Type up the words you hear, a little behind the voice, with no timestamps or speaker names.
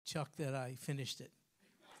Chuck that I finished it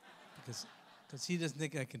because he doesn't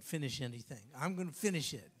think I can finish anything. I'm going to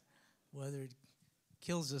finish it, whether it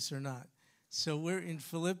kills us or not. So we're in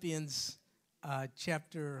Philippians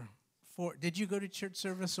chapter 4. Did you go to church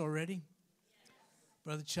service already? Yes.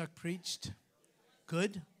 Brother Chuck preached?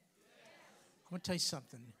 Good? Yes. I want to tell you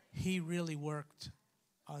something. He really worked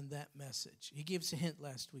on that message. He gave us a hint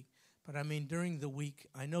last week. But I mean, during the week,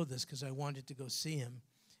 I know this because I wanted to go see him,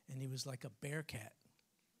 and he was like a bear cat.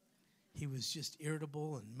 He was just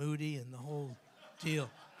irritable and moody and the whole deal.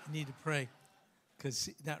 I need to pray, because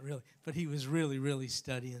not really, but he was really, really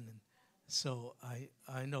studying, and so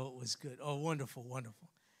I know it was good. Oh, wonderful, wonderful.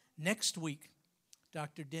 Next week,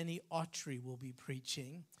 Dr. Denny Autry will be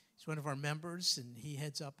preaching. He's one of our members, and he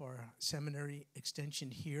heads up our seminary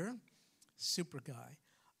extension here. Super guy.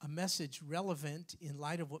 A message relevant in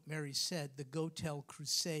light of what Mary said, the Go Tell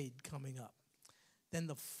Crusade coming up. Then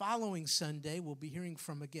the following Sunday, we'll be hearing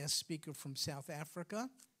from a guest speaker from South Africa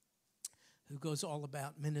who goes all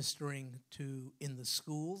about ministering in the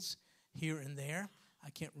schools here and there. I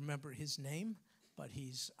can't remember his name, but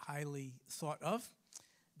he's highly thought of.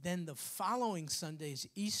 Then the following Sunday is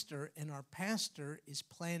Easter, and our pastor is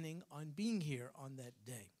planning on being here on that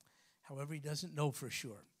day. However, he doesn't know for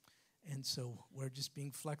sure. And so we're just being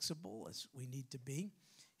flexible as we need to be.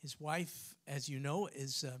 His wife, as you know,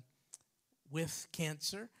 is with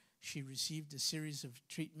cancer. She received a series of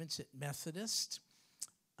treatments at Methodist.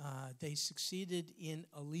 They succeeded in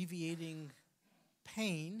alleviating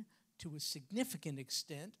pain to a significant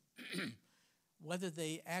extent. Whether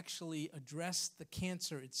they actually addressed the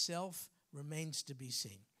cancer itself remains to be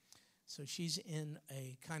seen. So she's in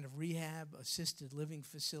a kind of rehab, assisted living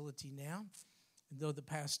facility now. And though the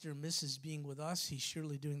pastor misses being with us, he's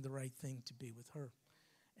surely doing the right thing to be with her.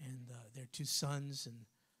 And their two sons and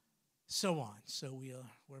so on. So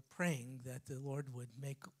we're praying that the Lord would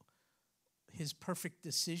make his perfect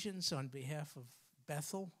decisions on behalf of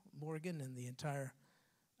Bethel, Morgan, and the entire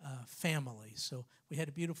family. So we had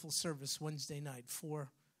a beautiful service Wednesday night.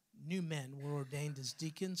 4 new men were ordained as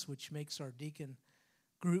deacons, which makes our deacon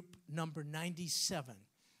group number 97.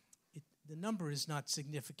 The number is not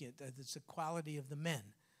significant. It's the quality of the men.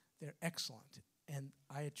 They're excellent. And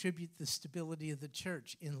I attribute the stability of the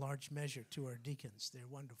church in large measure to our deacons. They're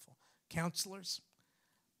wonderful. Counselors,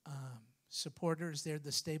 supporters, they're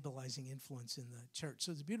the stabilizing influence in the church.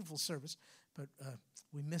 So it's a beautiful service, but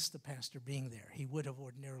we missed the pastor being there. He would have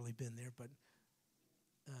ordinarily been there, but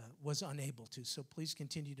was unable to. So please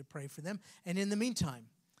continue to pray for them. And in the meantime,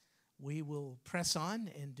 we will press on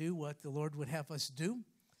and do what the Lord would have us do.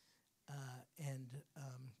 And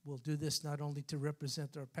we'll do this not only to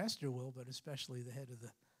represent our pastor, Will, but especially the head of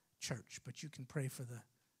the church. But you can pray for the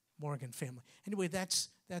Morgan family. Anyway, that's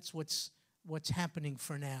what's happening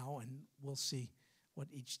for now, and we'll see what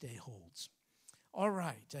each day holds. All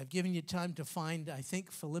right, I've given you time to find, I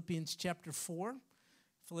think, Philippians chapter 4.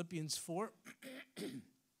 Philippians 4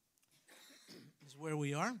 is where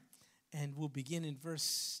we are, and we'll begin in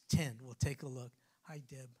verse 10. We'll take a look. Hi,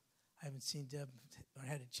 Deb. I haven't seen Deb or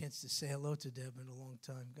had a chance to say hello to Deb in a long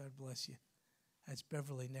time. God bless you. That's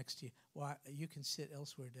Beverly next to you. Well, you can sit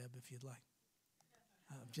elsewhere, Deb, if you'd like.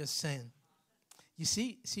 I'm just saying. You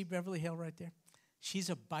see Beverly Hill right there? She's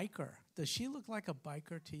a biker. Does she look like a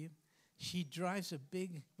biker to you? She drives a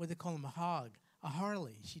big, what do they call them, a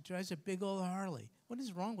Harley. She drives a big old Harley. What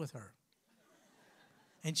is wrong with her?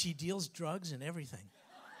 And she deals drugs and everything.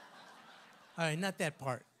 All right, not that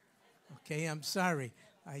part. Okay, I'm sorry.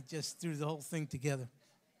 I just threw the whole thing together.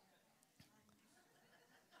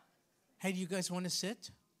 Hey, do you guys want to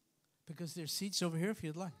sit? Because there's seats over here if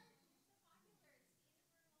you'd like.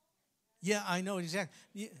 Yeah, I know exactly.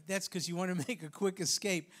 Yeah, that's because you want to make a quick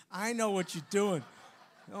escape. I know what you're doing.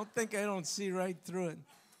 Don't think I don't see right through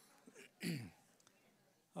it.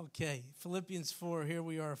 Okay, Philippians 4, here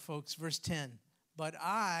we are, folks. Verse 10. But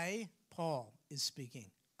I, Paul is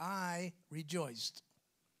speaking, I rejoiced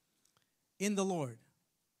in the Lord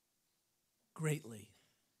greatly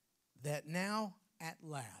that now at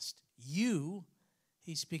last you,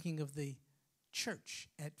 he's speaking of the church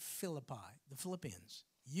at Philippi, the Philippians,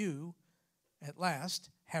 you at last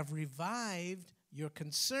have revived your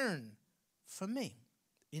concern for me.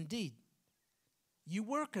 Indeed, you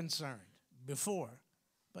were concerned before,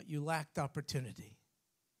 but you lacked opportunity.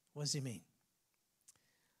 What does he mean?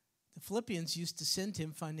 The Philippians used to send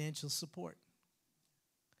him financial support.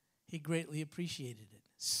 He greatly appreciated it.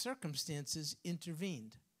 Circumstances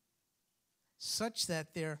intervened such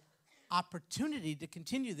that their opportunity to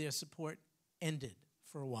continue their support ended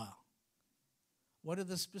for a while. What are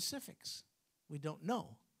the specifics? We don't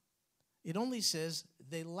know. It only says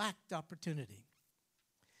they lacked opportunity.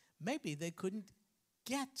 Maybe they couldn't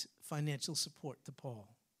get financial support to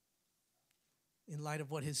Paul in light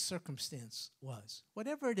of what his circumstance was.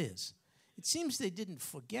 Whatever it is, it seems they didn't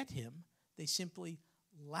forget him. They simply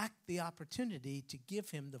lacked the opportunity to give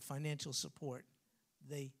him the financial support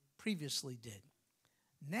they previously did.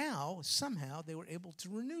 Now, somehow, they were able to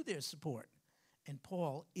renew their support. And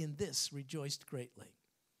Paul, in this, rejoiced greatly.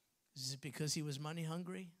 Is it because he was money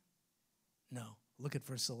hungry? No. Look at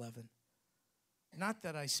verse 11. Not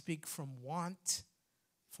that I speak from want,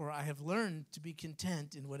 for I have learned to be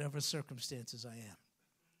content in whatever circumstances I am.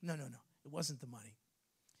 No. It wasn't the money.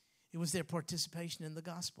 It was their participation in the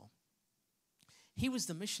gospel. He was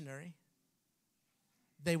the missionary.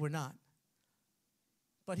 They were not.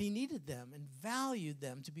 But he needed them and valued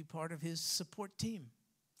them to be part of his support team,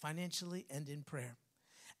 financially and in prayer.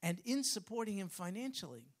 And in supporting him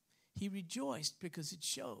financially, he rejoiced because it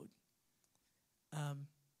showed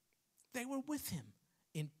they were with him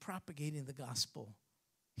in propagating the gospel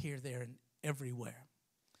here, there, and everywhere.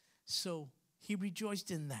 So he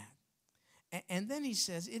rejoiced in that. And then he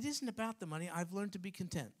says, it isn't about the money. I've learned to be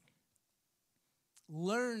content.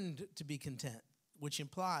 Learned to be content, which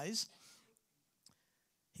implies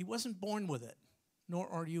he wasn't born with it, nor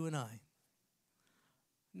are you and I.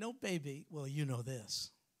 No baby, well, you know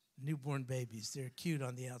this. Newborn babies, they're cute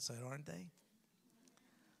on the outside, aren't they?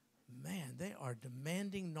 Man, they are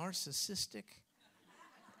demanding, narcissistic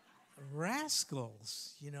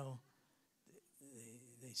rascals, you know.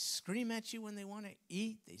 They scream at you when they want to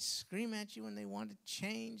eat. They scream at you when they want to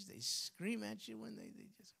change. They scream at you when they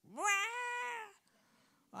just, wah!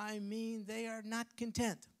 I mean, they are not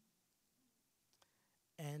content.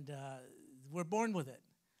 And we're born with it.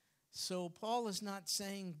 So Paul is not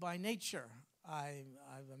saying by nature, I'm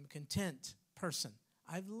a content person.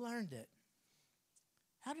 I've learned it.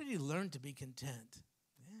 How did he learn to be content?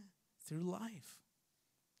 Yeah, through life.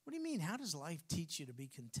 What do you mean? How does life teach you to be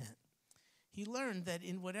content? He learned that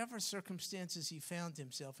in whatever circumstances he found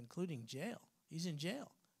himself, including jail, he's in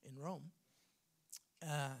jail in Rome,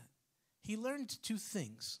 he learned two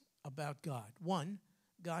things about God. One,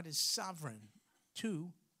 God is sovereign.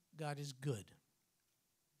 Two, God is good.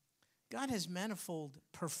 God has manifold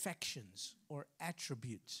perfections or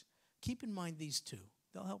attributes. Keep in mind these two.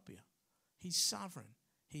 They'll help you. He's sovereign.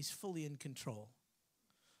 He's fully in control.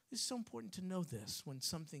 It's so important to know this when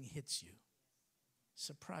something hits you,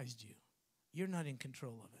 surprised you. You're not in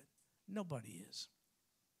control of it. Nobody is.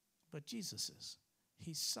 But Jesus is.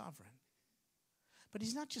 He's sovereign. But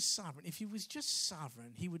he's not just sovereign. If he was just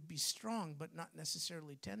sovereign, he would be strong but not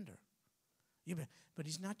necessarily tender. But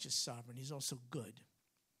he's not just sovereign, he's also good,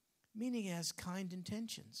 meaning he has kind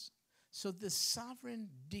intentions. So this sovereign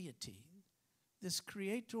deity, this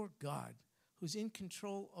creator God who's in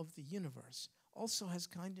control of the universe, also has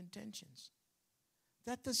kind intentions.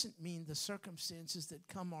 That doesn't mean the circumstances that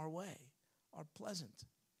come our way are pleasant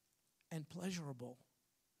and pleasurable.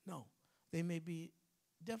 No, they may be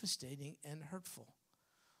devastating and hurtful.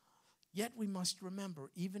 Yet we must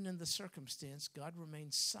remember, even in the circumstance, God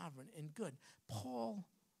remains sovereign and good. Paul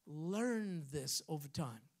learned this over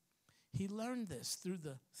time. He learned this through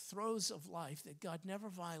the throes of life, that God never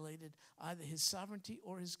violated either his sovereignty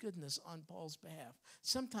or his goodness on Paul's behalf.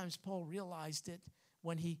 Sometimes Paul realized it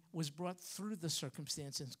when he was brought through the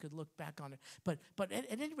circumstance and could look back on it. But at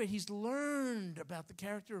any rate, he's learned about the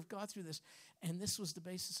character of God through this, and this was the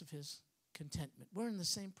basis of his contentment. We're in the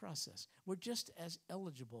same process. We're just as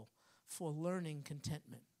eligible for learning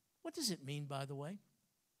contentment. What does it mean, by the way?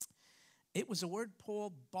 It was a word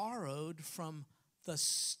Paul borrowed from the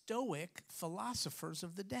Stoic philosophers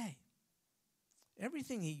of the day.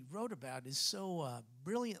 Everything he wrote about is so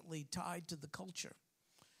brilliantly tied to the culture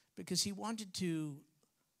because he wanted to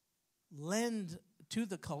lend to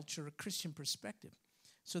the culture a Christian perspective.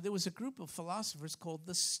 So there was a group of philosophers called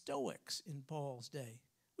the Stoics in Paul's day.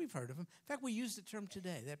 We've heard of them. In fact, we use the term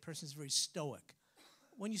today. That person's very stoic.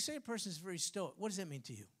 When you say a person is very stoic, what does that mean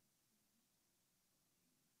to you?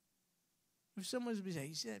 If someone's saying,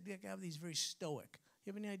 he said, he's very stoic.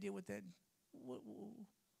 You have any idea what that?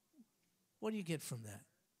 What do you get from that?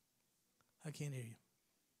 I can't hear you.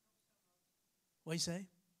 What do you say?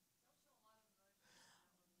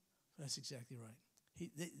 That's exactly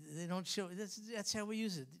right. They don't show. That's how we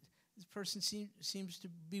use it. This person seems to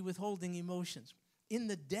be withholding emotions. In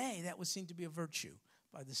the day, that was seen to be a virtue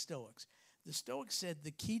by the Stoics. The Stoics said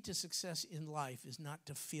the key to success in life is not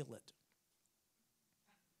to feel it.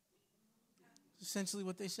 Essentially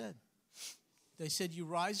what they said. They said you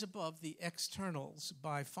rise above the externals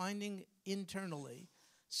by finding internally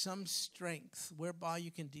some strength whereby you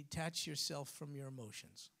can detach yourself from your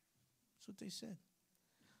emotions. That's what they said.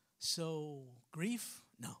 So grief?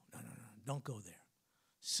 No. don't go there.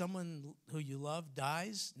 Someone who you love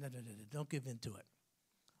dies, no, don't give in to it.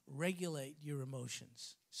 Regulate your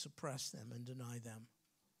emotions, suppress them, and deny them.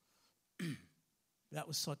 That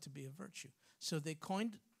was thought to be a virtue. So they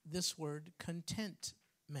coined this word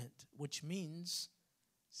contentment, which means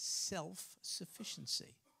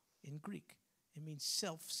self-sufficiency in Greek. It means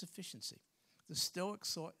self-sufficiency. The Stoics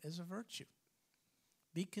saw it as a virtue.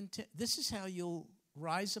 Be content. This is how you'll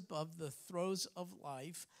rise above the throes of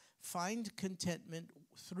life, find contentment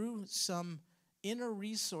through some inner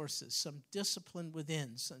resources, some discipline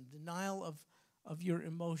within, some denial of your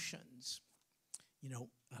emotions. You know,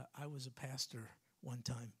 I was a pastor one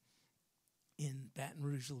time in Baton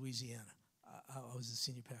Rouge, Louisiana. I was a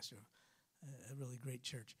senior pastor of a really great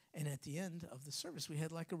church. And at the end of the service, we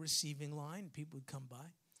had like a receiving line. People would come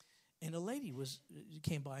by. And a lady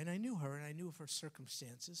came by, and I knew her, and I knew of her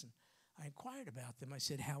circumstances. And I inquired about them. I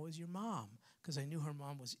said, "How is your mom?" Because I knew her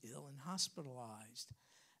mom was ill and hospitalized.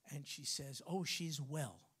 And she says, "Oh, she's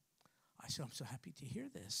well." I said, "I'm so happy to hear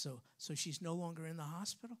this. So she's no longer in the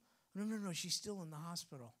hospital?" No, she's still in the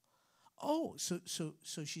hospital. "Oh, so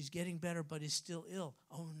she's getting better but is still ill."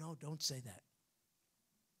 "Oh, no, don't say that."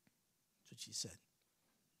 That's what she said.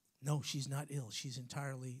 "No, she's not ill. She's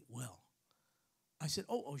entirely well." I said,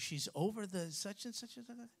 oh, she's over the such and such.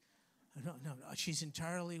 No, she's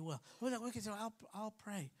entirely well. Well, okay, so I'll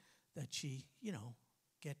pray that she,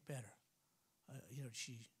 get better.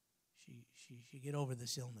 She get over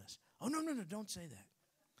this illness. "Oh, no, don't say that."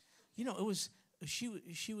 It was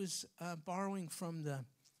she was borrowing from the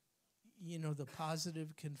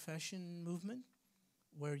positive confession movement,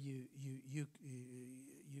 where you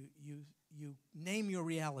name your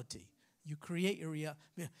reality. You create your reality.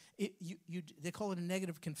 They call it a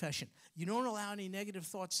negative confession. You don't allow any negative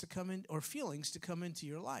thoughts to come in or feelings to come into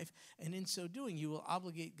your life, and in so doing, you will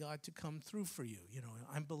obligate God to come through for you.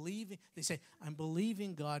 I'm believing. They say, "I'm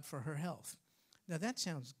believing God for her health." Now that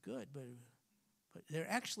sounds good, but they're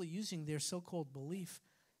actually using their so-called belief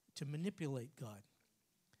to manipulate God.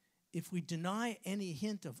 If we deny any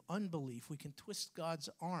hint of unbelief, we can twist God's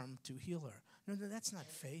arm to heal her. No, that's not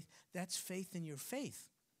faith. That's faith in your faith.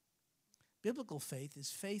 Biblical faith is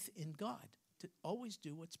faith in God to always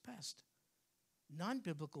do what's best.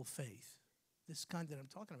 Non-biblical faith, this kind that I'm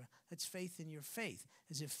talking about, that's faith in your faith,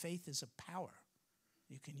 as if faith is a power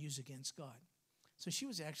you can use against God. So she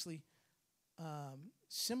was actually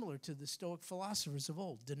similar to the Stoic philosophers of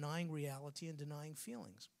old, denying reality and denying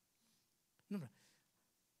feelings. No.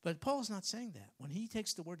 But Paul's not saying that. When he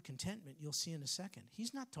takes the word contentment, you'll see in a second,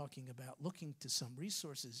 he's not talking about looking to some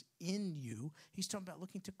resources in you. He's talking about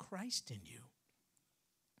looking to Christ in you,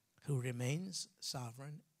 who remains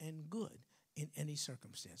sovereign and good in any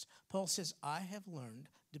circumstance. Paul says, I have learned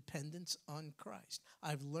dependence on Christ.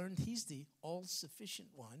 I've learned he's the all-sufficient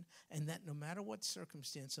one, and that no matter what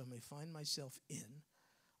circumstance I may find myself in,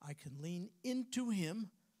 I can lean into him,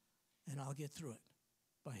 and I'll get through it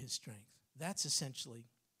by his strength. That's essentially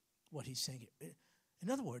what he's saying here. In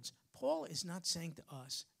other words, Paul is not saying to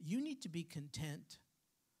us, you need to be content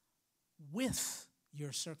with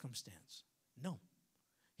your circumstance. No.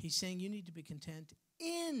 He's saying you need to be content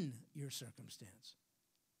in your circumstance.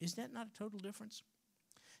 Is that not a total difference?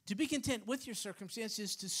 To be content with your circumstance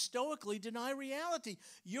is to stoically deny reality.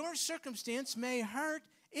 Your circumstance may hurt.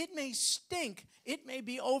 It may stink. It may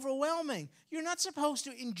be overwhelming. You're not supposed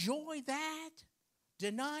to enjoy that,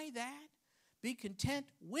 deny that. Be content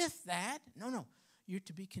with that. No. You're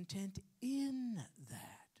to be content in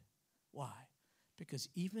that. Why? Because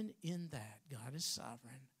even in that, God is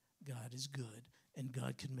sovereign, God is good, and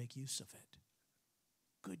God can make use of it.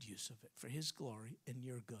 Good use of it for his glory and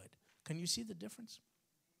your good. Can you see the difference?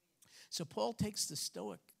 So Paul takes the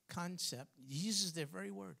Stoic concept, he uses their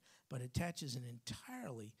very word, but attaches an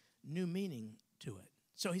entirely new meaning to it.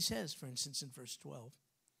 So he says, for instance, in verse 12,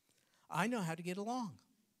 I know how to get along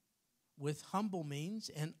with humble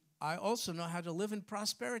means, and I also know how to live in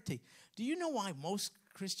prosperity. Do you know why most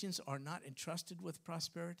Christians are not entrusted with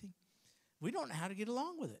prosperity? We don't know how to get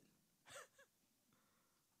along with it.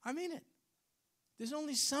 I mean it. There's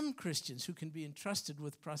only some Christians who can be entrusted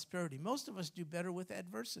with prosperity. Most of us do better with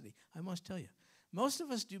adversity, I must tell you. Most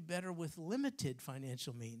of us do better with limited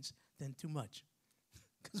financial means than too much,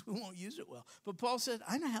 because we won't use it well. But Paul said,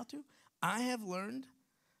 I know how to. I have learned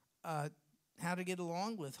how to get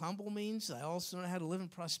along with humble means. I also know how to live in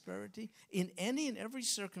prosperity. In any and every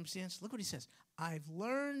circumstance, look what he says. I've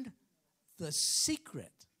learned the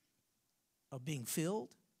secret of being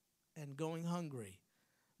filled and going hungry,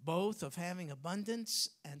 both of having abundance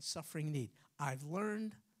and suffering need. I've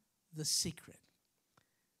learned the secret.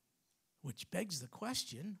 Which begs the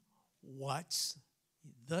question, what's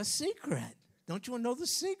The secret. Don't you want to know the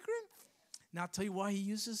secret? Now I'll tell you why he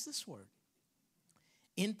uses this word.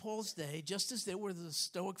 In Paul's day, just as there were the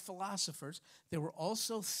Stoic philosophers, there were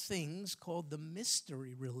also things called the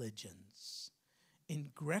mystery religions.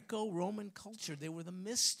 In Greco-Roman culture, they were the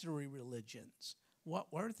mystery religions.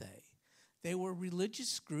 What were they? They were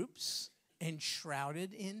religious groups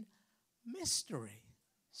enshrouded in mystery,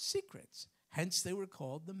 secrets. Hence, they were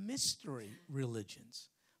called the mystery religions.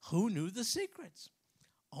 Who knew the secrets?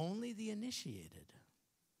 Only the initiated.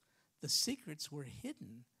 The secrets were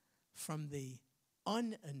hidden from the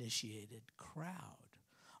uninitiated crowd.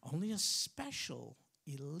 Only a special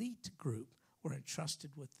elite group were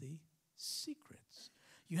entrusted with the secrets.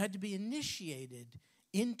 You had to be initiated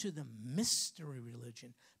into the mystery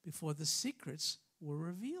religion before the secrets were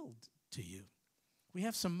revealed to you. We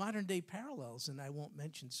have some modern day parallels, and I won't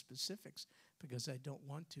mention specifics because I don't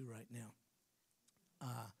want to right now.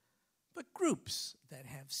 But groups that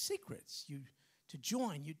have secrets, to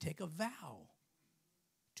join, you take a vow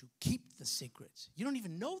to keep the secrets. You don't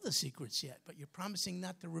even know the secrets yet, but you're promising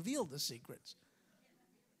not to reveal the secrets.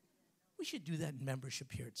 We should do that in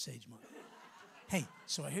membership here at Sagemont. Hey,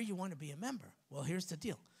 so I hear you want to be a member. Well, here's the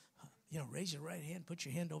deal. Raise your right hand, put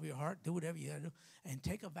your hand over your heart, do whatever you got to do, and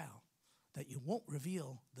take a vow that you won't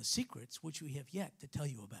reveal the secrets which we have yet to tell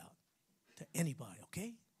you about to anybody,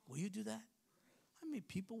 okay? Will you do that? I mean,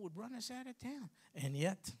 people would run us out of town. And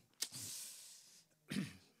yet,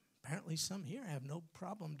 apparently some here have no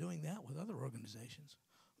problem doing that with other organizations.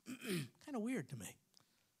 Kind of weird to me.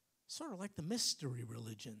 Sort of like the mystery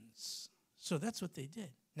religions. So that's what they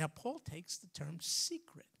did. Now, Paul takes the term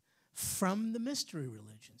secret from the mystery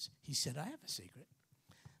religions. He said, I have a secret.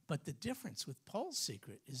 But the difference with Paul's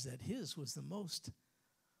secret is that his was the most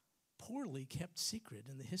poorly kept secret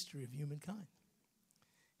in the history of humankind.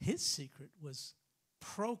 His secret was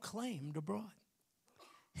proclaimed abroad.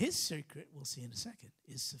 His secret, we'll see in a second,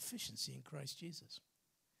 is sufficiency in Christ Jesus.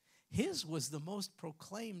 His was the most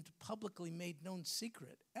proclaimed, publicly made known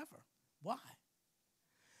secret ever. Why?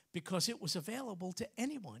 Because it was available to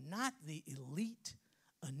anyone, not the elite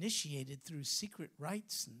initiated through secret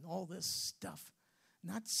rites and all this stuff.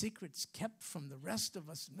 Not secrets kept from the rest of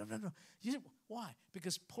us. No. Why?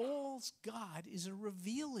 Because Paul's God is a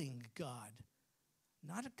revealing God,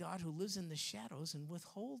 not a God who lives in the shadows and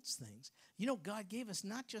withholds things. God gave us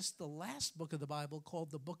not just the last book of the Bible called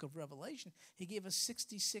the book of Revelation. He gave us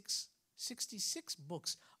 66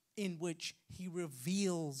 books in which he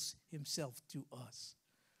reveals himself to us.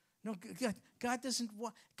 No, God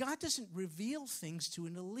doesn't reveal things to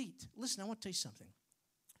an elite. Listen, I want to tell you something.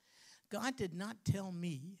 God did not tell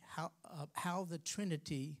me how the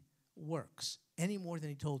Trinity works any more than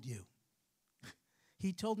he told you.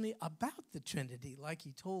 He told me about the Trinity like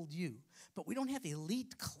he told you. But we don't have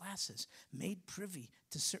elite classes made privy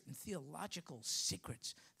to certain theological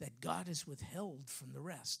secrets that God has withheld from the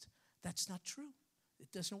rest. That's not true.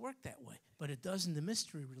 It doesn't work that way. But it does in the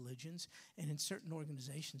mystery religions and in certain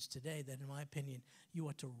organizations today that, in my opinion, you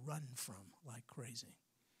ought to run from like crazy.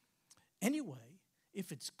 Anyway,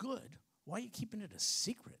 if it's good, why are you keeping it a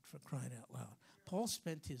secret, for crying out loud? Paul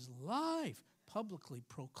spent his life publicly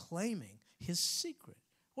proclaiming his secret.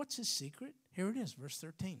 What's his secret? Here it is, verse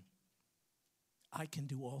 13. I can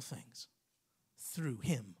do all things through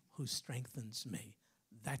him who strengthens me.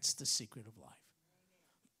 That's the secret of life.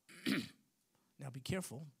 Now be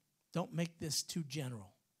careful. Don't make this too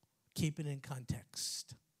general. Keep it in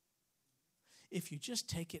context. If you just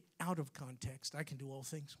take it out of context, I can do all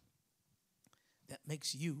things. That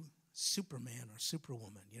makes you Superman or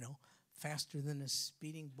Superwoman, faster than a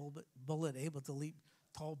speeding bullet, able to leap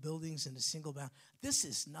tall buildings in a single bound. This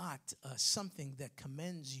is not something that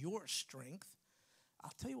commends your strength.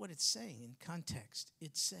 I'll tell you what it's saying in context.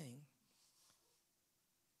 It's saying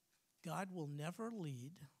God will never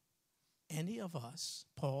lead any of us,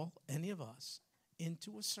 Paul, any of us,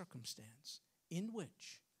 into a circumstance in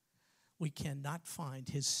which we cannot find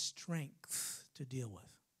his strength to deal with.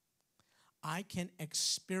 I can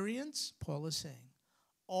experience, Paul is saying,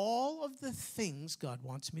 all of the things God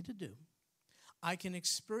wants me to do. I can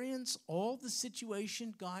experience all the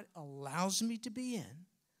situation God allows me to be in.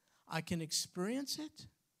 I can experience it,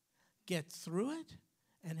 get through it,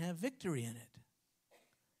 and have victory in it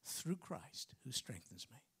through Christ who strengthens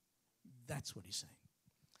me. That's what he's saying.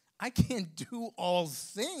 I can't do all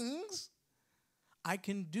things. I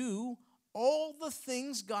can do all the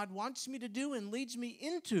things God wants me to do and leads me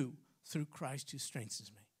into through Christ who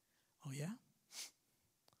strengthens me. Oh, yeah?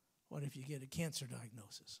 What if you get a cancer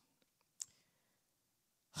diagnosis?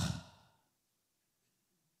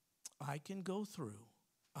 I can go through.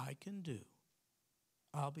 I can do.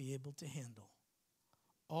 I'll be able to handle.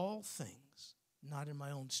 all things, not in my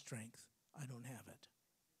own strength. I don't have it.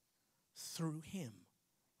 Through him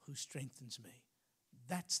who strengthens me.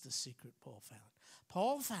 That's the secret Paul found.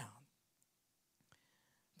 Paul found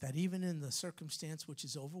that even in the circumstance which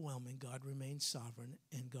is overwhelming, God remains sovereign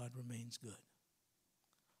and God remains good.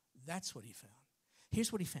 That's what he found.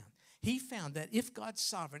 Here's what he found. He found that if God's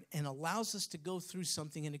sovereign and allows us to go through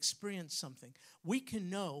something and experience something, we can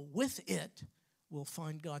know with it we'll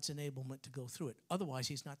find God's enablement to go through it. Otherwise,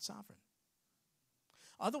 he's not sovereign.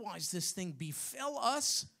 Otherwise, this thing befell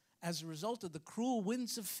us as a result of the cruel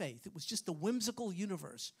winds of faith. It was just a whimsical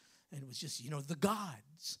universe. And it was just, the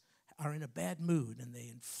gods are in a bad mood and they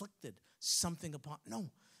inflicted something upon.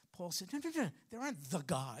 No, Paul said, no, there aren't the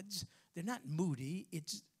gods. They're not moody.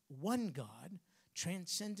 It's one God,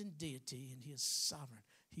 transcendent deity, and he is sovereign.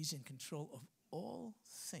 He's in control of all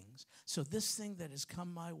things. So this thing that has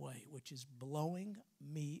come my way, which is blowing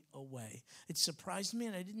me away, it surprised me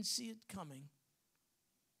and I didn't see it coming.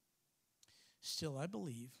 Still, I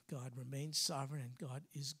believe God remains sovereign and God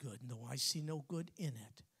is good. And though I see no good in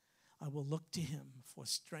it, I will look to him for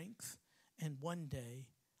strength, and one day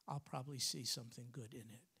I'll probably see something good in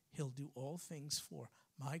it. He'll do all things for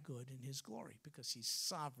my good and his glory because he's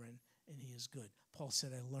sovereign and he is good. Paul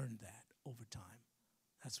said, I learned that over time.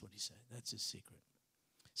 That's what he said. That's his secret.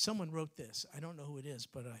 Someone wrote this. I don't know who it is,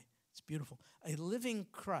 but it's beautiful. A living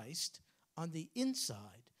Christ on the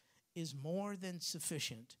inside is more than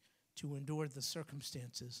sufficient to endure the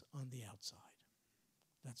circumstances on the outside.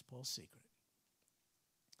 That's Paul's secret.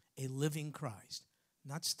 A living Christ.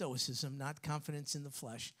 Not stoicism, not confidence in the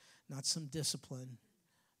flesh, not some discipline,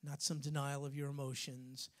 not some denial of your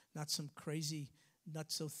emotions, not some crazy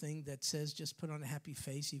nutso thing that says just put on a happy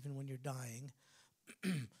face even when you're dying.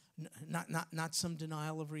 not some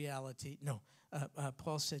denial of reality. No,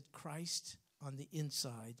 Paul said Christ on the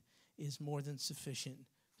inside is more than sufficient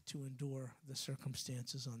to endure the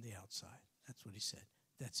circumstances on the outside. That's what he said.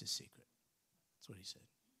 That's his secret. That's what he said.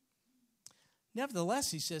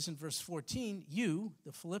 Nevertheless, he says in verse 14, you,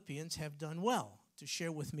 the Philippians, have done well to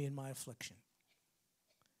share with me in my affliction.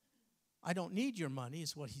 I don't need your money,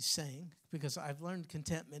 is what he's saying, because I've learned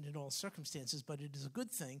contentment in all circumstances, but it is a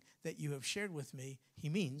good thing that you have shared with me, he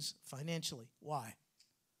means financially. Why?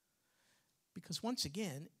 Because once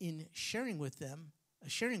again, in sharing with him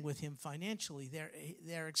financially,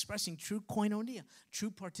 they're expressing true koinonia,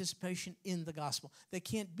 true participation in the gospel. They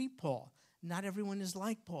can't be Paul. Not everyone is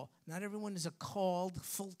like Paul. Not everyone is a called,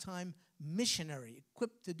 full-time missionary,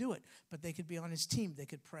 equipped to do it. But they could be on his team. They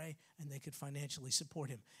could pray, and they could financially support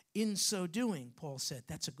him. In so doing, Paul said,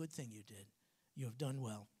 that's a good thing you did. You have done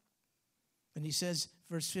well. And he says,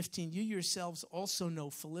 verse 15, you yourselves also know,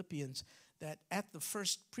 Philippians, that at the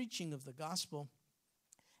first preaching of the gospel,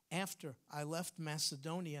 after I left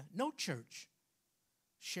Macedonia, no church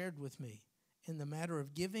shared with me in the matter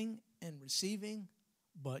of giving and receiving,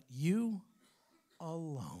 but you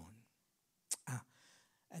alone.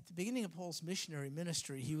 At the beginning of Paul's missionary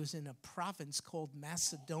ministry, he was in a province called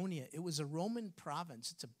Macedonia. It was a Roman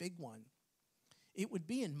province. It's a big one. It would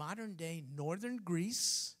be in modern-day northern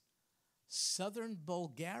Greece, southern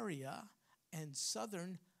Bulgaria, and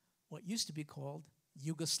southern, what used to be called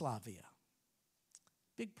Yugoslavia.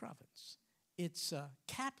 Big province. Its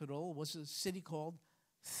capital was a city called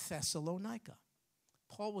Thessalonica.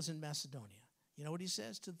 Paul was in Macedonia. You know what he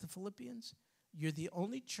says to the Philippians? You're the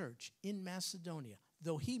only church in Macedonia,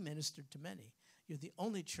 though he ministered to many, you're the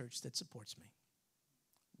only church that supports me.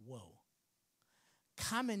 Whoa.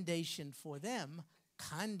 Commendation for them,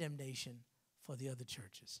 condemnation for the other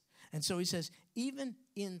churches. And so he says, even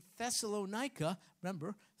in Thessalonica,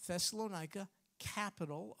 remember, Thessalonica,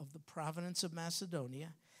 capital of the province of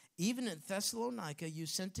Macedonia, even in Thessalonica, you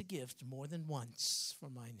sent a gift more than once for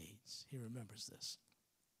my needs. He remembers this.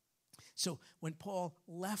 So when Paul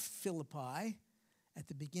left Philippi at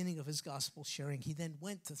the beginning of his gospel sharing, he then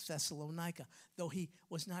went to Thessalonica. Though he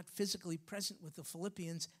was not physically present with the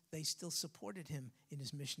Philippians, they still supported him in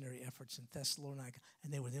his missionary efforts in Thessalonica,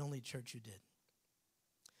 and they were the only church who did.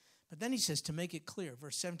 But then he says, to make it clear,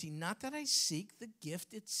 verse 17, not that I seek the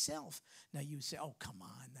gift itself. Now you say, oh, come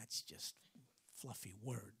on, that's just fluffy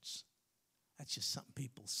words. That's just something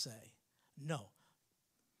people say. No.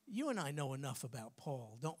 You and I know enough about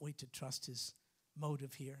Paul, don't we, to trust his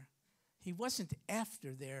motive here? He wasn't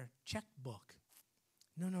after their checkbook.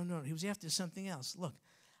 No. He was after something else. Look,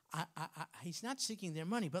 he's not seeking their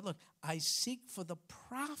money, but look, I seek for the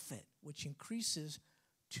profit which increases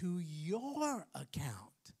to your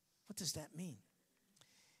account. What does that mean?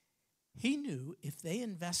 He knew if they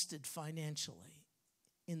invested financially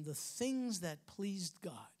in the things that pleased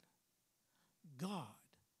God, God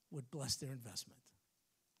would bless their investment.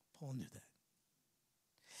 Paul knew that.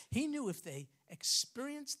 He knew if they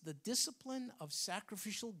experienced the discipline of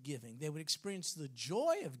sacrificial giving, they would experience the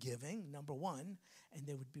joy of giving, number one, and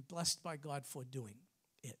they would be blessed by God for doing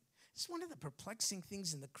it. It's one of the perplexing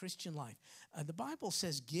things in the Christian life. The Bible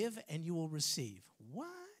says, give and you will receive. What?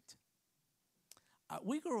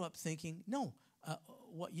 We grew up thinking, no,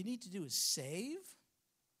 what you need to do is save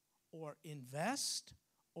or invest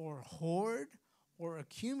or hoard or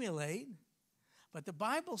accumulate. But the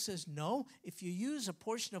Bible says, no, if you use a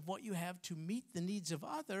portion of what you have to meet the needs of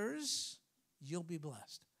others, you'll be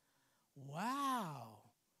blessed. Wow.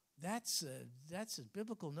 That's a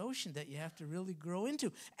biblical notion that you have to really grow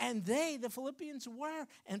into. And the Philippians were.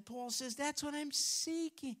 And Paul says, that's what I'm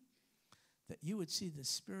seeking. That you would see the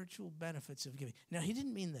spiritual benefits of giving. Now, he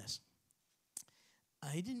didn't mean this.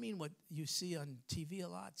 He didn't mean what you see on TV a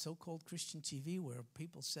lot, so-called Christian TV, where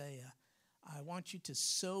people say, I want you to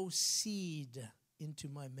sow seed into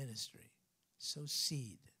my ministry. Sow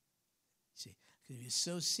seed. See, because if you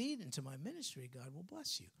sow seed into my ministry, God will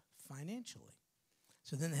bless you financially.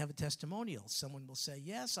 So then they have a testimonial. Someone will say,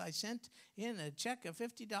 yes, I sent in a check of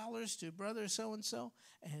 $50 to brother so-and-so,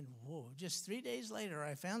 and whoa, just 3 days later,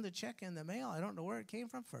 I found the check in the mail. I don't know where it came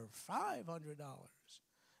from, for $500.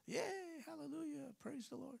 Yay, hallelujah, praise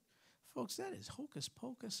the Lord. Folks, that is hocus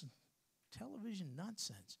pocus and television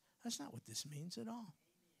nonsense. That's not what this means at all.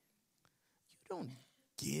 You don't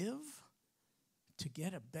give to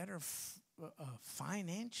get a better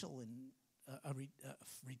financial and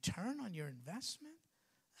return on your investment.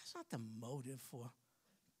 That's not the motive for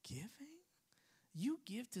giving. You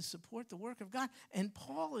give to support the work of God. And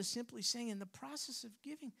Paul is simply saying in the process of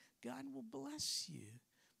giving, God will bless you.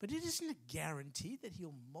 But it isn't a guarantee that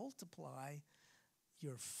he'll multiply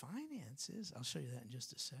your finances. I'll show you that in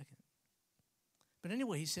just a second. But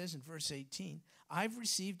anyway, he says in verse 18, I've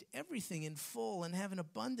received everything in full and have an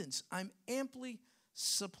abundance. I'm amply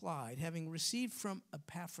supplied, having received from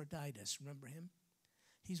Epaphroditus. Remember him?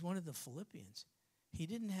 He's one of the Philippians. He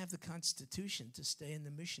didn't have the constitution to stay in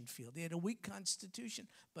the mission field. He had a weak constitution,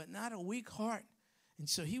 but not a weak heart. And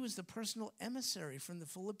so he was the personal emissary from the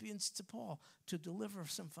Philippians to Paul to deliver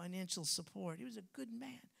some financial support. He was a good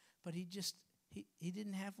man, but he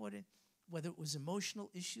didn't have whether it was emotional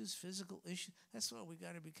issues, physical issues. That's why we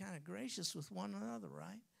got to be kind of gracious with one another,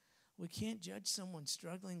 right? We can't judge someone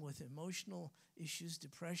struggling with emotional issues,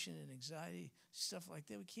 depression and anxiety, stuff like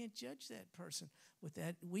that. We can't judge that person with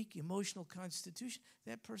that weak emotional constitution.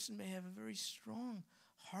 That person may have a very strong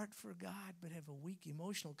heart for God, but have a weak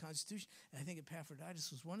emotional constitution. And I think Epaphroditus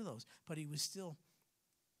was one of those, but he was still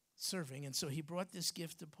serving. And so he brought this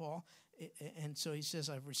gift to Paul. And so he says,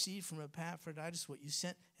 I've received from Epaphroditus what you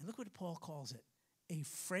sent. And look what Paul calls it, a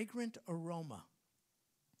fragrant aroma,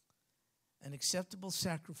 an acceptable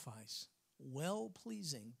sacrifice,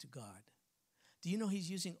 well-pleasing to God. Do you know he's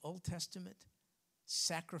using Old Testament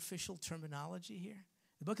sacrificial terminology here?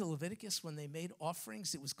 The book of Leviticus, when they made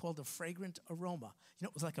offerings, it was called a fragrant aroma. You know,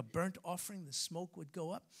 it was like a burnt offering. The smoke would go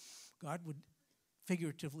up. God would,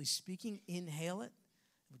 figuratively speaking, inhale it.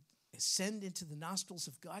 It would ascend into the nostrils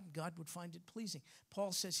of God, and God would find it pleasing.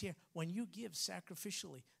 Paul says here, when you give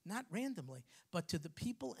sacrificially, not randomly, but to the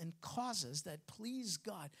people and causes that please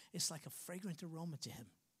God, it's like a fragrant aroma to him.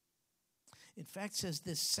 In fact, says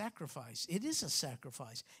this sacrifice, it is a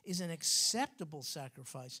sacrifice, is an acceptable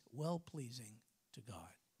sacrifice, well-pleasing to God.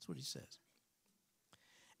 That's what he says.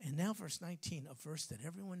 And now verse 19, a verse that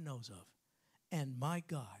everyone knows of. And my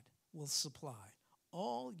God will supply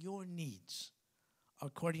all your needs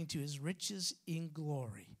according to his riches in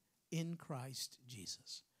glory in Christ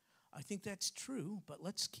Jesus. I think that's true, but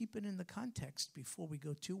let's keep it in the context before we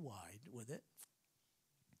go too wide with it.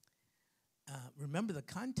 Remember, the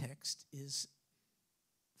context is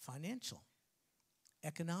financial,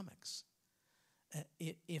 economics.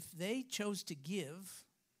 If they chose to give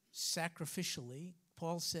sacrificially,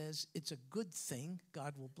 Paul says it's a good thing.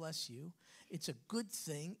 God will bless you. It's a good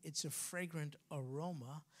thing. It's a fragrant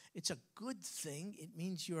aroma. It's a good thing. It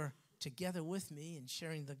means you're together with me in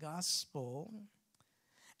sharing the gospel.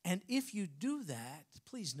 And if you do that,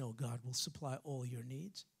 please know God will supply all your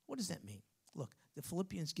needs. What does that mean? Look, the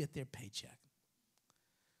Philippians get their paycheck.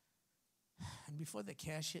 And before they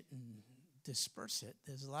cash it and disperse it,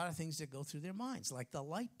 there's a lot of things that go through their minds, like the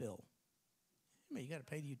light bill. I mean, you got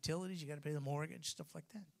to pay the utilities, you got to pay the mortgage, stuff like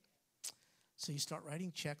that. So you start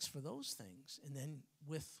writing checks for those things, and then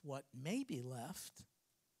with what may be left,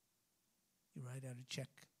 you write out a check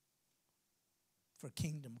for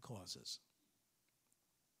kingdom causes.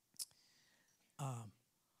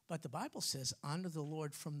 But the Bible says, honor the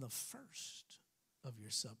Lord from the first of your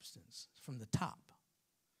substance, from the top.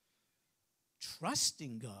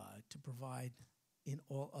 trusting God to provide in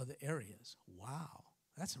all other areas. Wow,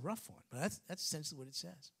 that's a rough one, but that's essentially what it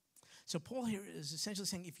says. So Paul here is essentially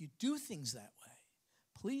saying, if you do things that way,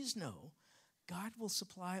 please know God will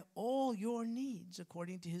supply all your needs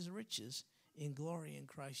according to his riches in glory in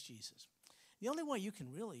Christ Jesus. The only way you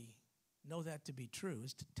can really know that to be true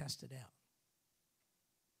is to test it out.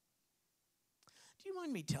 Do you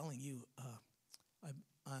mind me telling you,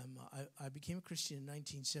 I became a Christian in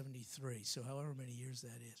 1973, so however many years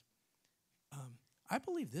that is. I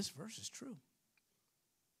believe this verse is true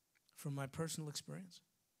from my personal experience.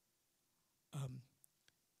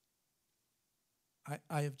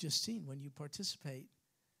 I have just seen when you participate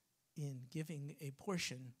in giving a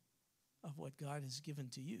portion of what God has given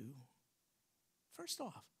to you, first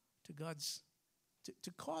off,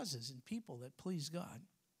 to causes and people that please God.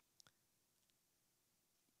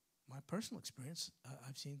 My personal experience,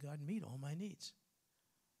 I've seen God meet all my needs.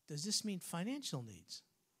 Does this mean financial needs?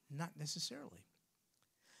 Not necessarily.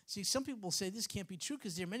 See, some people will say this can't be true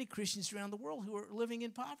because there are many Christians around the world who are living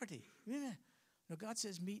in poverty. Yeah. No, God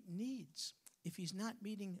says meet needs. If he's not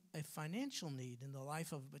meeting a financial need in the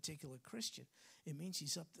life of a particular Christian, it means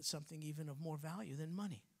he's up to something even of more value than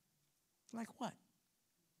money. Like what?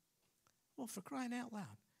 Well, for crying out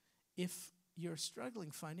loud, if you're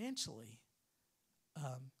struggling financially,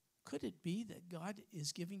 could it be that God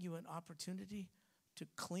is giving you an opportunity to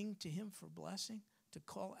cling to him for blessing, to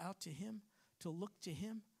call out to him, to look to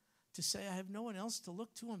him, to say, I have no one else to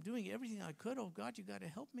look to. I'm doing everything I could. Oh, God, you got to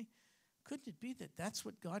help me. Couldn't it be that that's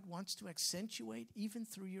what God wants to accentuate even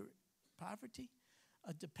through your poverty,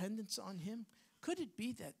 a dependence on him? Could it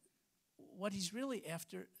be that what he's really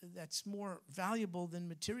after that's more valuable than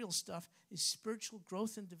material stuff is spiritual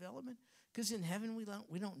growth and development? Because in heaven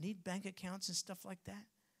we don't need bank accounts and stuff like that.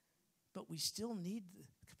 But we still need the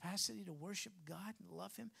capacity to worship God and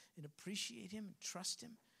love him and appreciate him and trust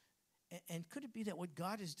him. And could it be that what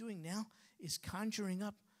God is doing now is conjuring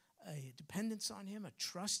up a dependence on him, a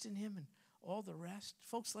trust in him, and all the rest?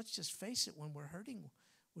 Folks, let's just face it. When we're hurting,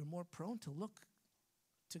 we're more prone to look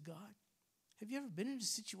to God. Have you ever been in a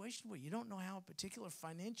situation where you don't know how a particular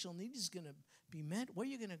financial need is going to be met, where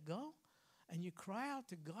you're going to go? And you cry out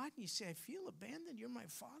to God and you say, I feel abandoned. You're my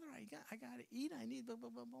father. I got to eat. I need blah, blah,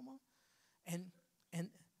 blah, blah, blah.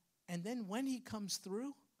 And then when he comes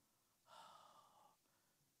through,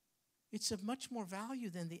 it's of much more value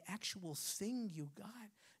than the actual thing you got.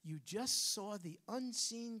 You just saw the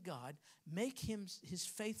unseen God make his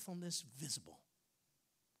faithfulness visible.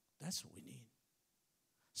 That's what we need.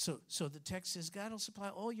 So the text says God will supply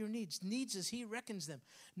all your needs. Needs as he reckons them.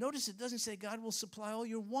 Notice it doesn't say God will supply all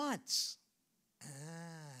your wants.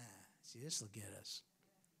 See, this will get us.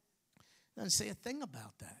 It doesn't say a thing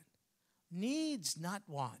about that. Needs, not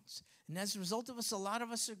wants. And as a result of us, a lot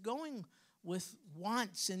of us are going with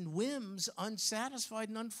wants and whims unsatisfied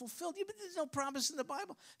and unfulfilled. Yeah, but there's no promise in the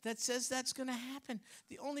Bible that says that's going to happen.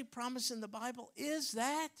 The only promise in the Bible is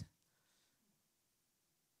that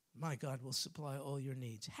my God will supply all your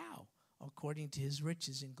needs. How? According to his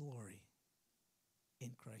riches in glory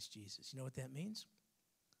in Christ Jesus. You know what that means?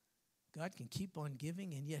 God can keep on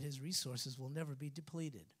giving, and yet his resources will never be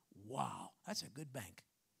depleted. Wow, that's a good bank.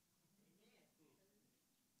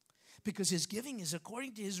 Because his giving is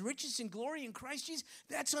according to his riches and glory in Christ Jesus.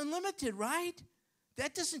 That's unlimited, right?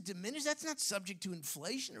 That doesn't diminish. That's not subject to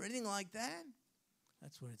inflation or anything like that.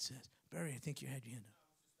 That's what it says. Barry, I think you had your hand up.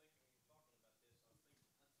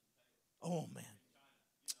 Oh, man.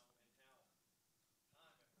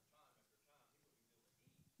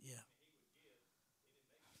 Yeah.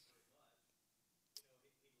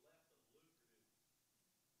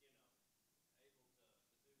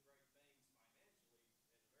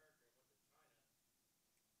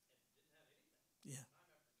 Yeah.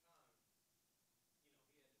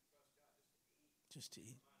 Just to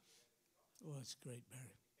eat. Oh, it's great, Barry.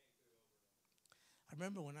 I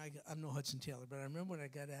remember when I'm no Hudson Taylor, but I remember when I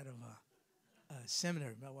got out of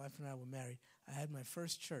seminary. My wife and I were married. I had my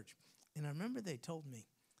first church. And I remember they told me,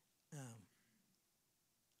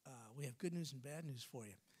 we have good news and bad news for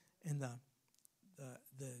you. And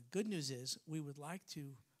the good news is we would like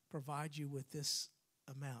to provide you with this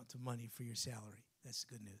amount of money for your salary. That's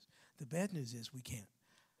the good news. The bad news is we can't.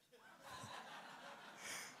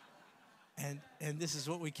 and this is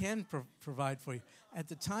what we can provide for you. At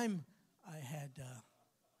the time, I had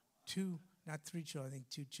not three children, I think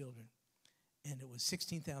 2 children. And it was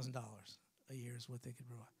 $16,000 a year is what they could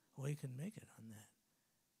provide. Well, you couldn't make it on that.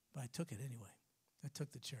 But I took it anyway. I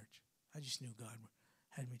took the church. I just knew God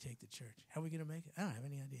had me take the church. How are we going to make it? I don't have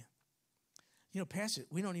any idea. You know, Pastor,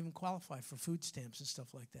 we don't even qualify for food stamps and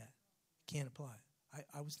stuff like that. Can't apply.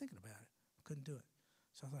 I was thinking about it. Couldn't do it.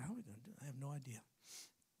 So I thought, how are we going to do it? I have no idea.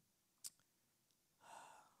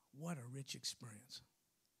 What a rich experience.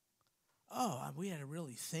 Oh, we had to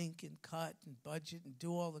really think and cut and budget and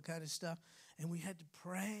do all the kind of stuff. And we had to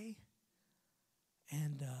pray.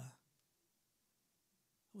 And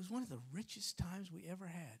it was one of the richest times we ever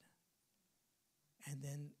had. And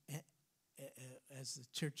then as the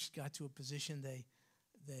church got to a position, they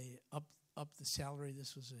upped the salary.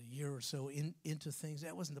 This was a year or so into things.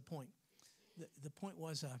 That wasn't the point. The point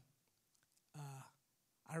was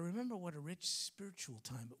I remember what a rich spiritual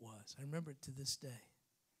time it was. I remember it to this day.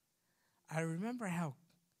 I remember how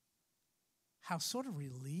sort of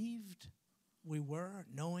relieved we were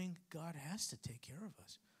knowing God has to take care of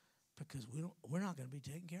us because we're not going to be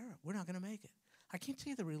taken care of. We're not going to make it. I can't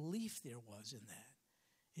tell you the relief there was in that.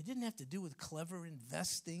 It didn't have to do with clever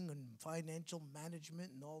investing and financial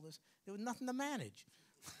management and all this. There was nothing to manage.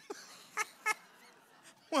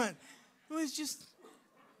 What? It was just...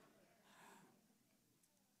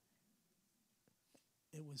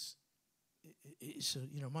 It was... So,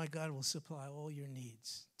 my God will supply all your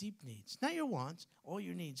needs, deep needs, not your wants, all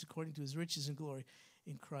your needs according to his riches and glory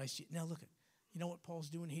in Christ. Now look, you know what Paul's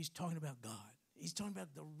doing? He's talking about God. He's talking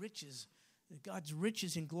about the riches, God's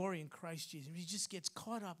riches and glory in Christ Jesus. He just gets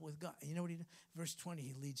caught up with God. You know what he does? Verse 20,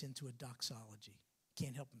 he leads into a doxology.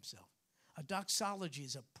 Can't help himself. A doxology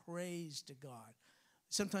is a praise to God.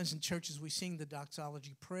 Sometimes in churches we sing the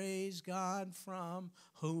doxology, praise God from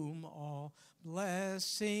whom all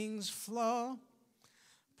blessings flow.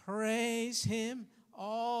 Praise him,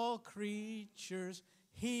 all creatures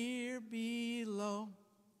here below.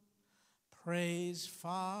 Praise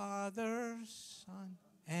Father, Son,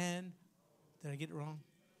 and... Did I get it wrong?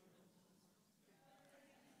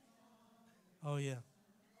 Oh, yeah.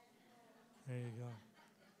 There you go.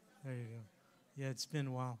 There you go. Yeah, it's been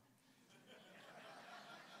a while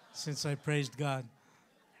since I praised God.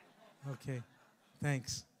 Okay,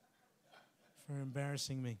 thanks for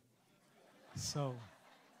embarrassing me. So,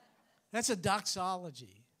 that's a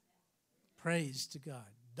doxology. Praise to God.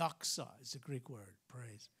 Doxa is the Greek word,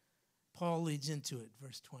 praise. Paul leads into it,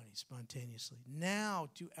 verse 20, spontaneously. Now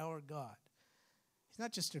to our God. He's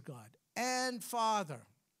not just our God, and Father.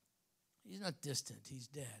 He's not distant, he's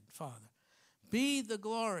dead, Father. Be the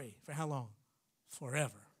glory, for how long?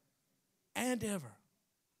 Forever and ever.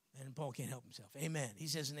 And Paul can't help himself. Amen. He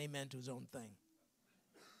says an amen to his own thing.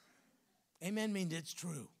 Amen means it's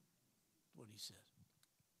true. That's what he says.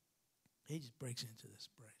 He just breaks into this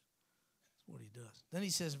praise. That's what he does. Then he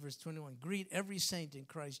says in verse 21, greet every saint in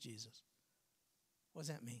Christ Jesus. What does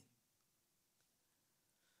that mean?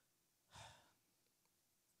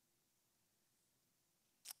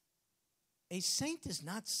 A saint is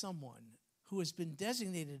not someone who has been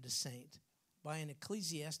designated a saint by an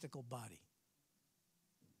ecclesiastical body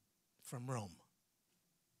from Rome.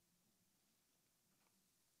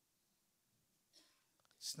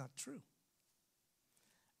 It's not true.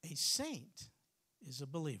 A saint is a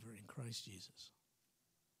believer in Christ Jesus.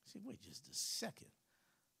 See, wait just a second.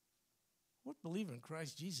 What believer in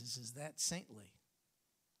Christ Jesus is that saintly?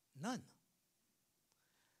 None.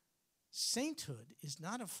 Sainthood is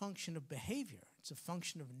not a function of behavior. It's a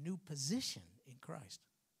function of new position in Christ.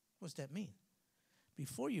 What does that mean?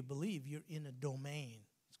 Before you believe, you're in a domain.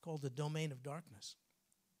 It's called the domain of darkness.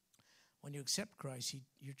 When you accept Christ,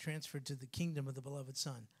 you're transferred to the kingdom of the beloved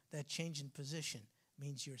Son. That change in position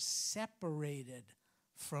means you're separated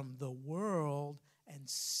from the world and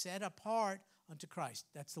set apart unto Christ.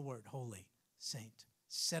 That's the word, holy, saint.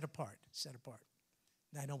 Set apart, set apart.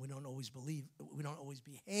 Now, I know we don't always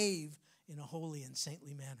behave in a holy and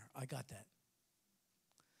saintly manner. I got that.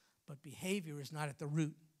 But behavior is not at the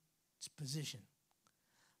root. It's position.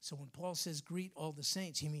 So when Paul says greet all the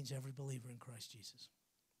saints, he means every believer in Christ Jesus.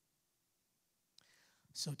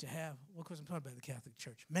 So to have, well, of course I'm talking about the Catholic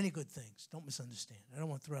Church. Many good things. Don't misunderstand. I don't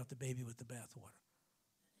want to throw out the baby with the bathwater.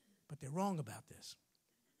 But they're wrong about this.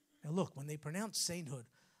 Now look, when they pronounce sainthood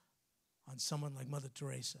on someone like Mother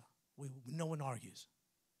Teresa, no one argues.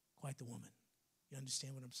 Quite the woman. You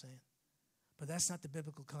understand what I'm saying? But that's not the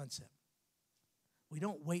biblical concept. We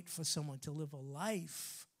don't wait for someone to live a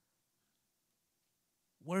life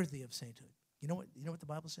worthy of sainthood. You know what the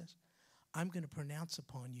Bible says? I'm going to pronounce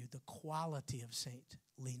upon you the quality of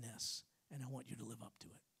saintliness, and I want you to live up to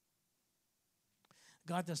it.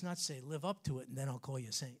 God does not say, live up to it, and then I'll call you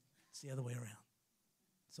a saint. It's the other way around.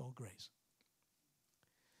 It's all grace.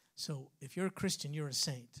 So if you're a Christian, you're a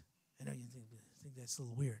saint. I know you think that's a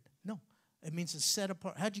little weird. No, it means it's set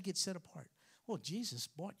apart. How'd you get set apart? Well, Jesus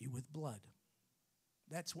bought you with blood.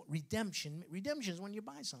 That's what redemption is when you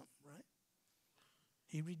buy something, right?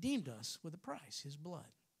 He redeemed us with a price, his blood.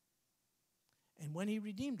 And when he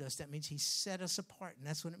redeemed us, that means he set us apart. And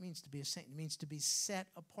that's what it means to be a saint. It means to be set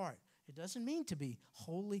apart. It doesn't mean to be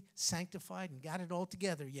holy, sanctified, and got it all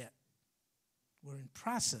together yet. We're in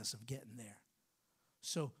process of getting there.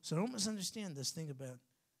 So don't misunderstand this thing about,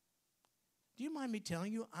 do you mind me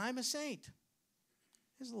telling you I'm a saint?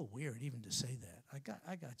 It's a little weird even to say that.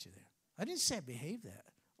 I got you there. I didn't say I behave that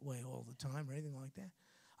way all the time or anything like that.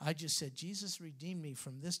 I just said Jesus redeemed me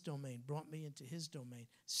from this domain, brought me into his domain,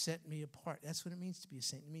 set me apart. That's what it means to be a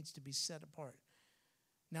saint. It means to be set apart.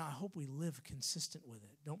 Now, I hope we live consistent with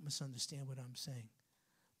it. Don't misunderstand what I'm saying.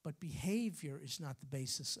 But behavior is not the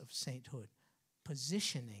basis of sainthood.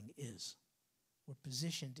 Positioning is. We're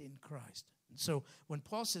positioned in Christ. And so when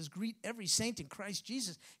Paul says, greet every saint in Christ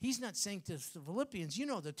Jesus, he's not saying to the Philippians, you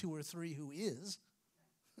know the 2 or 3 who is.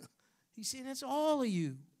 He's saying it's all of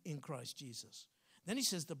you in Christ Jesus. Then he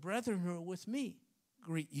says, the brethren who are with me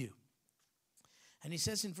greet you. And he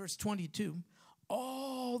says in verse 22,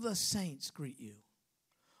 all the saints greet you.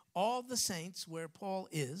 All the saints where Paul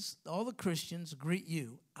is, all the Christians greet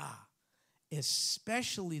you.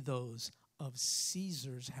 Especially those of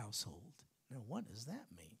Caesar's household. Now, what does that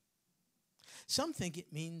mean? Some think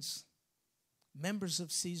it means members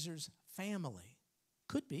of Caesar's family.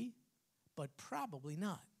 Could be, but probably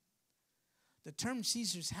not. The term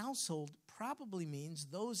Caesar's household probably means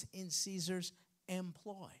those in Caesar's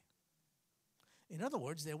employ. In other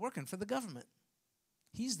words, they're working for the government.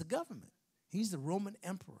 He's the government. He's the Roman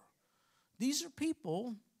emperor. These are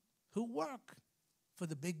people who work for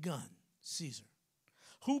the big gun, Caesar,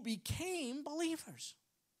 who became believers,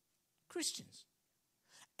 Christians.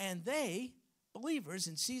 And they, believers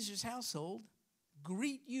in Caesar's household,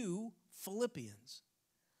 greet you, Philippians.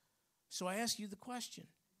 So I ask you the question,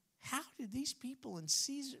 how did these people in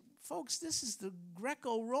Caesar, folks, this is the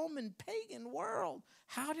Greco-Roman pagan world.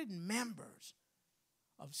 How did members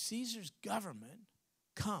of Caesar's government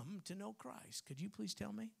come to know Christ? Could you please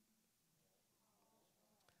tell me?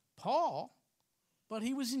 Paul, but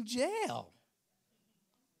he was in jail.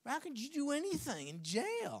 How could you do anything in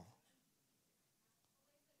jail?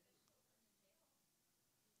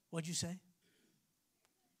 What'd you say?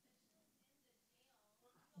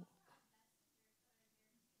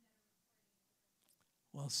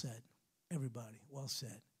 Well said. Everybody, well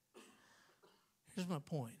said. Here's my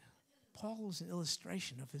point. Paul was an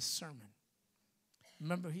illustration of his sermon.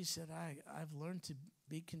 Remember, he said, I've learned to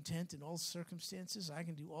be content in all circumstances. I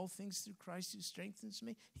can do all things through Christ who strengthens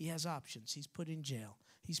me. He has options. He's put in jail.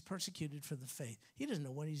 He's persecuted for the faith. He doesn't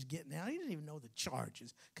know when he's getting out. He doesn't even know the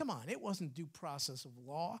charges. Come on, it wasn't due process of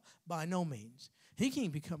law by no means. He can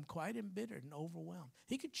become quite embittered and overwhelmed.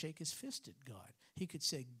 He could shake his fist at God. He could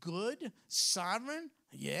say, good, sovereign,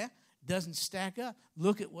 yeah, doesn't stack up.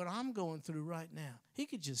 Look at what I'm going through right now. He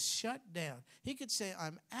could just shut down. He could say,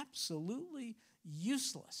 I'm absolutely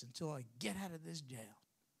useless until I get out of this jail.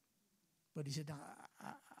 But he said,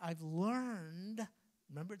 I've learned,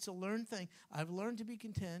 remember it's a learned thing, I've learned to be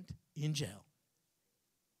content in jail,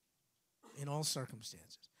 in all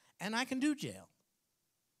circumstances. And I can do jail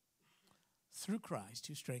through Christ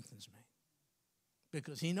who strengthens me.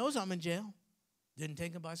 Because he knows I'm in jail. Didn't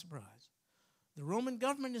take him by surprise. The Roman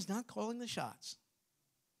government is not calling the shots.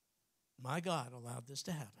 My God allowed this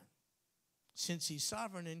to happen. Since he's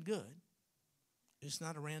sovereign and good, it's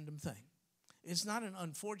not a random thing. It's not an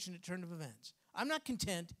unfortunate turn of events. I'm not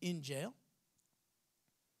content in jail.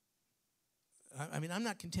 I'm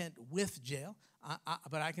not content with jail,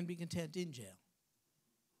 but I can be content in jail.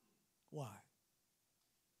 Why?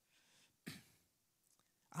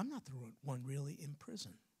 I'm not the one really in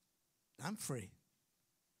prison. I'm free.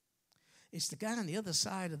 It's the guy on the other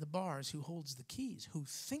side of the bars who holds the keys, who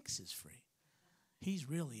thinks is free. He's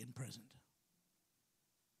really imprisoned.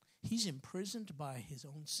 He's imprisoned by his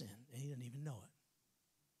own sin, and he doesn't even know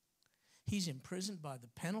it. He's imprisoned by the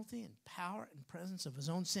penalty and power and presence of his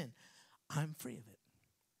own sin. I'm free of it.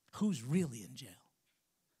 Who's really in jail?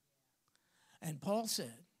 And Paul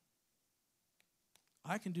said,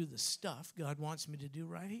 I can do the stuff God wants me to do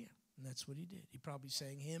right here. And that's what he did. He probably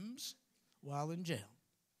sang hymns while in jail.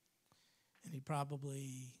 And he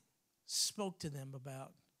probably spoke to them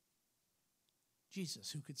about Jesus,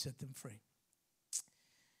 who could set them free.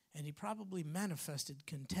 And he probably manifested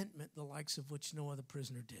contentment, the likes of which no other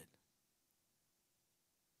prisoner did.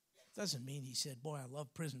 Doesn't mean he said, boy, I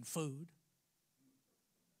love prison food.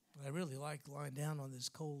 I really like lying down on this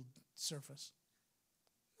cold surface.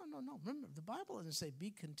 No. Remember, the Bible doesn't say be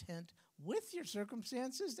content with your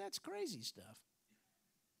circumstances. That's crazy stuff.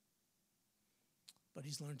 But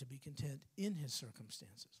he's learned to be content in his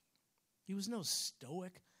circumstances. He was no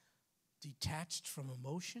stoic, detached from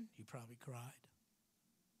emotion. He probably cried.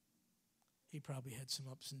 He probably had some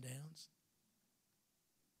ups and downs.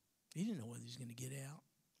 He didn't know whether he was going to get out.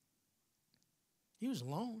 He was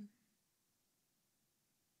alone.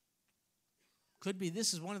 Could be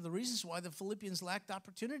this is one of the reasons why the Philippians lacked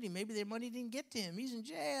opportunity. Maybe their money didn't get to him. He's in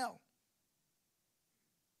jail.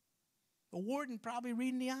 The warden probably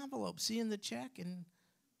reading the envelope, seeing the check, and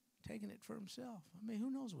taking it for himself. I mean, who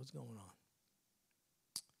knows what's going on?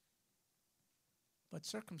 But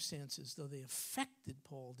circumstances, though they affected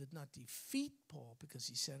Paul, did not defeat Paul, because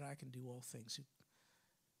he said, I can do all things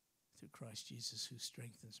through Christ Jesus who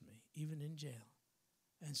strengthens me, even in jail.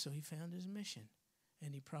 And so he found his mission,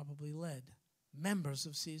 and he probably led members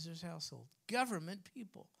of Caesar's household, government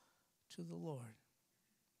people, to the Lord.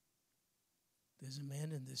 There's a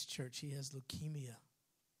man in this church, he has leukemia.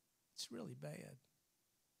 It's really bad.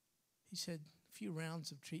 He said a few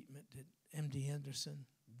rounds of treatment at MD Anderson,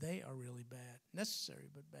 they are really bad. Necessary,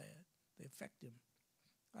 but bad. They affect him.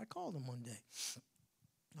 I called him one day.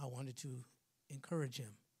 I wanted to encourage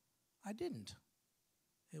him. I didn't.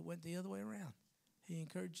 It went the other way around. He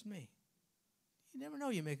encouraged me. You never know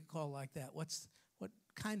you make a call like that. What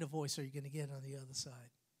kind of voice are you going to get on the other side?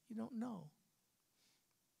 You don't know.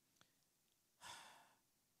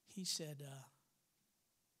 He said,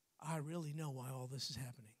 I really know why all this is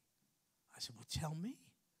happening. I said, well, tell me.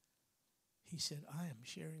 He said, I am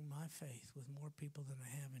sharing my faith with more people than I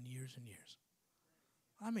have in years and years.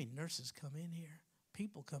 I mean, nurses come in here.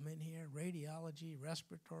 People come in here. Radiology,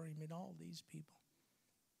 respiratory, I mean, all these people.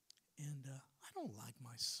 And I don't like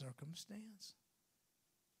my circumstance.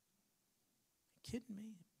 You kidding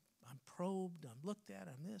me? I'm probed. I'm looked at.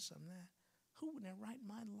 I'm this. I'm that. Who in their right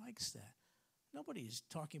mind likes that? Nobody is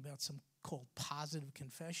talking about some called positive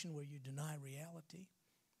confession where you deny reality.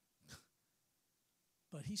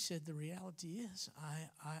 But he said the reality is,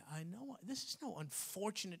 I know this is no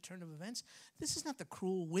unfortunate turn of events. This is not the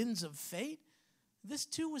cruel winds of fate. This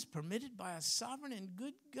too was permitted by a sovereign and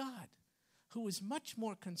good God who was much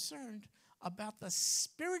more concerned about the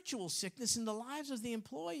spiritual sickness in the lives of the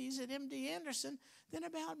employees at MD Anderson than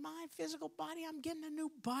about my physical body. I'm getting a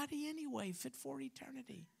new body anyway, fit for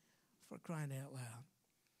eternity, for crying out loud.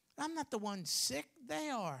 I'm not the one sick, they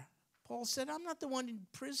are. Paul said, I'm not the one in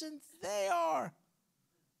prison, they are.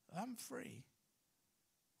 I'm free.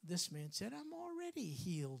 This man said, I'm already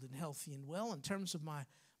healed and healthy and well in terms of my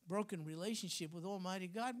broken relationship with Almighty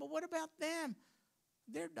God. But what about them?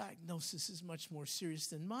 Their diagnosis is much more serious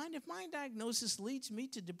than mine. If my diagnosis leads me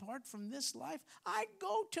to depart from this life, I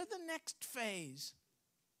go to the next phase,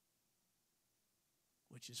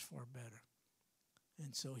 which is far better.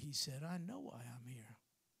 And so he said, I know why I'm here.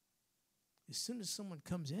 As soon as someone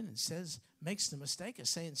comes in and makes the mistake of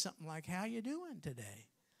saying something like, how you doing today?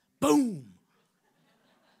 Boom!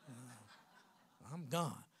 I'm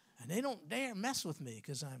gone. And they don't dare mess with me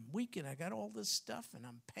because I'm weak and I got all this stuff and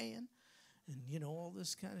I'm paying and, all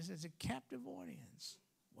this kind of, it's a captive audience.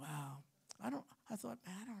 Wow. I thought,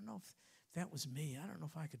 man, I don't know if that was me. I don't know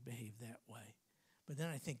if I could behave that way. But then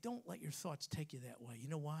I think, don't let your thoughts take you that way. You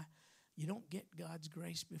know why? You don't get God's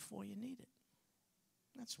grace before you need it.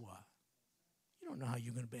 That's why. You don't know how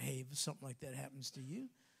you're going to behave if something like that happens to you.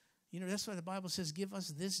 That's why the Bible says, give us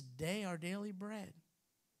this day our daily bread.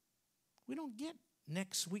 We don't get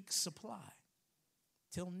next week's supply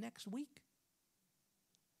till next week.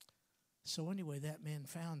 So anyway, that man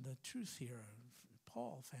found the truth here.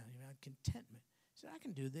 Paul found contentment. He said, I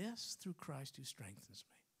can do this through Christ who strengthens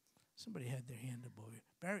me. Somebody had their hand up over here.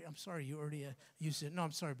 Barry, I'm sorry, you already used it. No,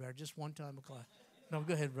 I'm sorry, Barry, just one time a class. No,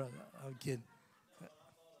 go ahead, brother. I'm kidding.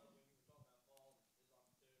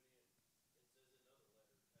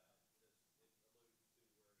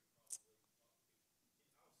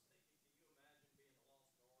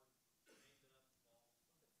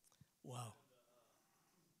 Wow.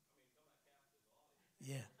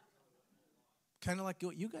 Yeah. Kind of like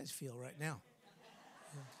what you guys feel right now.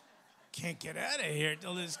 Can't get out of here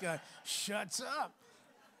until this guy shuts up.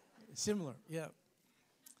 Similar, yeah.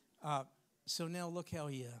 So now look how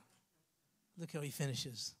he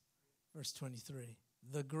finishes. Verse 23.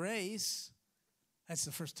 The grace, that's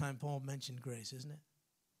the first time Paul mentioned grace, isn't it?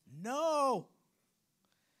 No.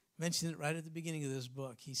 Mentioned it right at the beginning of this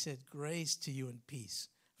book. He said, grace to you and peace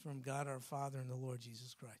from God our Father and the Lord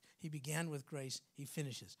Jesus Christ. He began with grace. He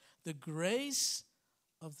finishes. The grace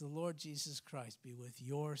of the Lord Jesus Christ be with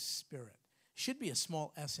your spirit. Should be a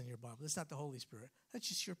small s in your Bible. That's not the Holy Spirit. That's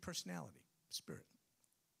just your personality, spirit,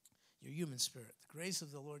 your human spirit. The grace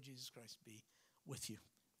of the Lord Jesus Christ be with you.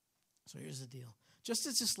 So here's the deal. Just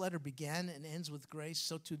as this letter began and ends with grace,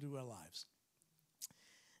 so too do our lives.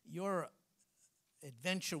 Your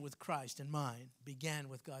adventure with Christ and mine began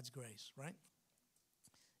with God's grace, right?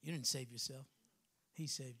 You didn't save yourself. He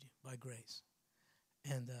saved you by grace.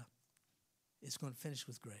 And it's going to finish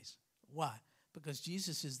with grace. Why? Because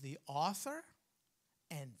Jesus is the author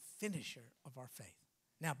and finisher of our faith.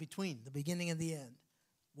 Now, between the beginning and the end,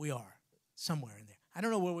 we are somewhere in there. I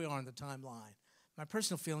don't know where we are in the timeline. My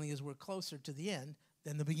personal feeling is we're closer to the end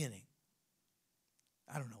than the beginning.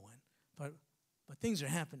 I don't know when, but things are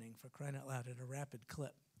happening, for crying out loud, at a rapid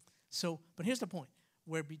clip. So, but here's the point.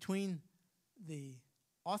 We're between the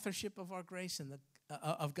authorship of our grace and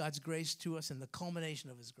of God's grace to us and the culmination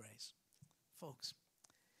of his grace. Folks,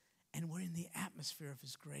 and we're in the atmosphere of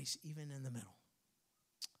his grace even in the middle.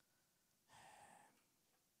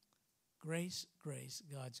 Grace, grace,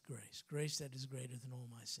 God's grace. Grace that is greater than all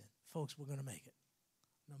my sin. Folks, we're going to make it,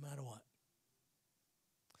 no matter what.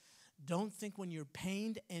 Don't think when you're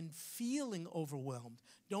pained and feeling overwhelmed.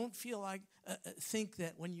 Don't think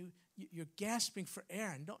that when you're gasping for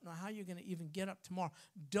air and don't know how you're going to even get up tomorrow.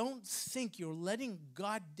 Don't think you're letting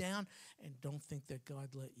God down, and don't think that God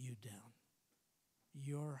let you down.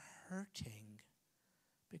 You're hurting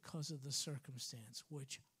because of the circumstance,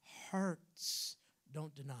 which hurts.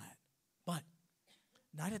 Don't deny it. But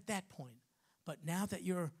not at that point. But now that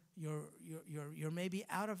you're maybe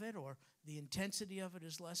out of it, or the intensity of it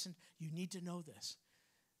is lessened, you need to know this.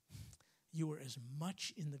 You were as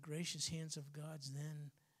much in the gracious hands of God's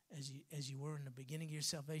then as you were in the beginning of your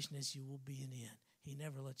salvation as you will be in the end. He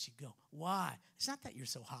never lets you go. Why? It's not that you're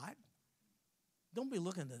so hot. Don't be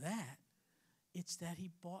looking to that. It's that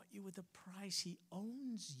he bought you with a price. He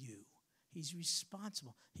owns you. He's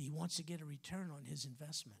responsible. He wants to get a return on his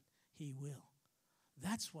investment. He will.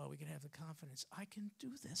 That's why we can have the confidence. I can do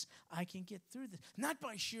this. I can get through this. Not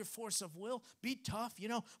by sheer force of will. Be tough. You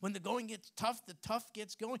know, when the going gets tough, the tough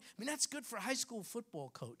gets going. I mean, that's good for a high school football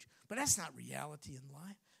coach. But that's not reality in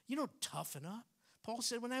life. You don't toughen up. Paul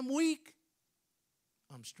said, when I'm weak,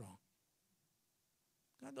 I'm strong.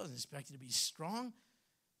 God doesn't expect you to be strong.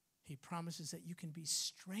 He promises that you can be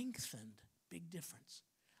strengthened. Big difference.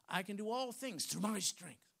 I can do all things through my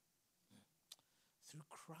strength. Through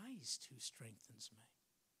Christ who strengthens me.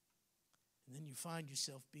 And then you find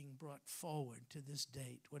yourself being brought forward to this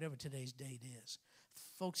date, whatever today's date is.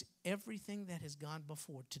 Folks, everything that has gone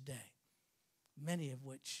before today, many of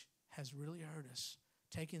which has really hurt us,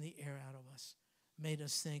 taken the air out of us, made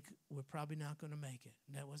us think we're probably not going to make it.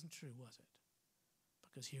 And that wasn't true, was it?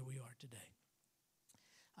 Because here we are today.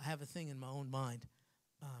 I have a thing in my own mind.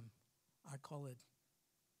 I call it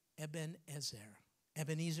Ebenezer.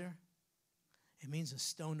 Ebenezer. It means a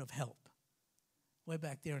stone of help. Way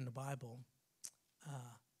back there in the Bible, I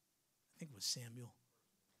think it was Samuel.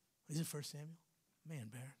 Is it 1 Samuel? Man,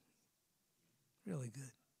 Barrett. Really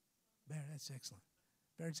good. Barrett, that's excellent.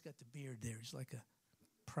 Barrett's got the beard there. He's like a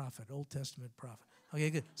prophet, Old Testament prophet. Okay,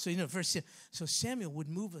 good. So, you know, so Samuel would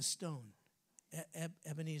move a stone,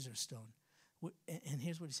 Ebenezer stone. And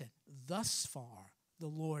here's what he said. Thus far, the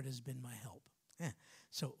Lord has been my help. Yeah.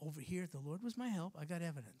 So over here, the Lord was my help. I got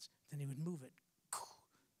evidence. Then he would move it.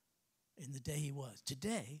 In the day he was.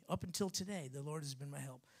 Today, up until today, the Lord has been my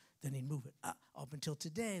help. Then he'd move it. Up until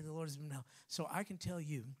today, the Lord has been my help. So I can tell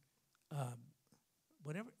you,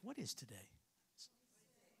 what is today?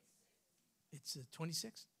 It's the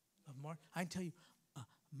 26th of March. I can tell you,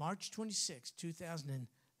 March 26,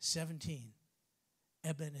 2017,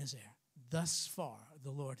 Ebenezer. Thus far,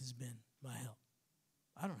 the Lord has been my help.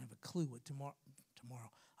 I don't have a clue what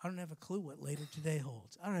tomorrow. I don't have a clue what later today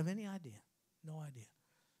holds. I don't have any idea. No idea.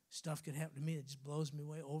 Stuff could happen to me that just blows me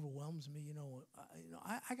away, overwhelms me.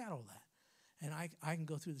 I got all that. And I can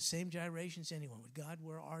go through the same gyrations anyone. With God,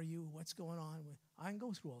 where are you? What's going on? I can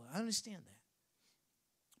go through all that. I understand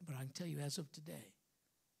that. But I can tell you as of today,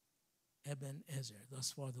 Ebenezer,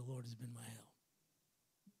 thus far the Lord has been my help.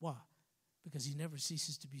 Why? Because he never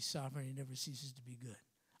ceases to be sovereign. He never ceases to be good.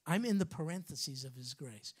 I'm in the parentheses of his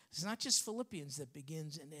grace. It's not just Philippians that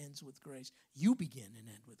begins and ends with grace. You begin and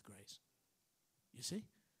end with grace. You see?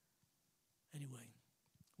 Anyway,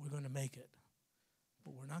 we're going to make it.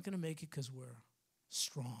 But we're not going to make it because we're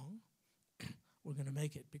strong. We're going to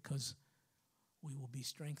make it because we will be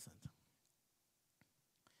strengthened.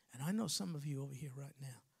 And I know some of you over here right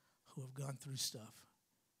now who have gone through stuff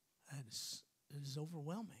that is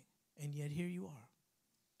overwhelming. And yet here you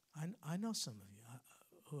are. I know some of you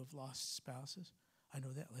who have lost spouses. I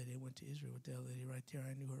know that lady went to Israel with that lady right there.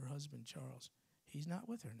 I knew her husband, Charles. He's not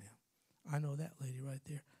with her now. I know that lady right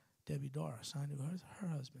there, Debbie Doris. I knew her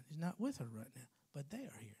husband. He's not with her right now. But they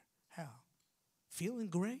are here. How? Feeling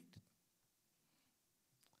great?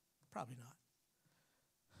 Probably not.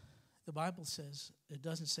 The Bible says, it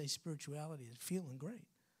doesn't say spirituality is feeling great.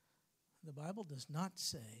 The Bible does not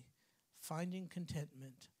say finding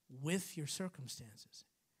contentment with your circumstances.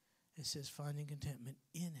 It says finding contentment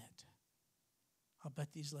in it. I'll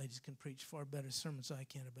bet these ladies can preach far better sermons than I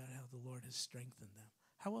can about how the Lord has strengthened them.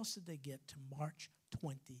 How else did they get to March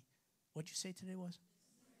 20? What'd you say today was?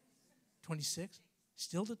 26?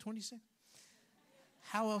 Still the 26?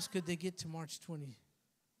 How else could they get to March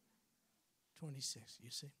 26,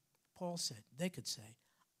 you see? Paul said, they could say,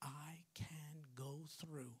 I can go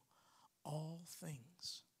through all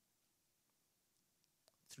things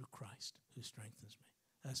through Christ who strengthens me.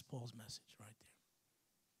 That's Paul's message right there.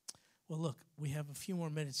 Well, look, we have a few more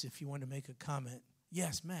minutes if you want to make a comment.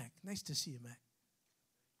 Yes, Mac. Nice to see you, Mac.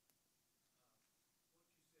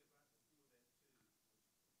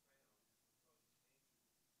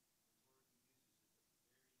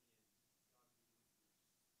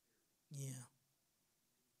 Yeah.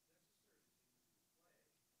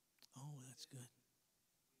 Oh, that's good.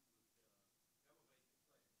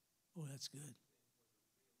 Oh, that's good.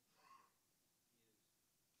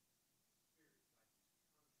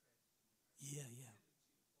 Yeah, yeah.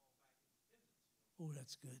 Oh,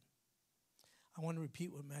 that's good. I want to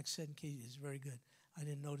repeat what Max said in case it's very good. I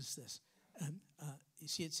didn't notice this. You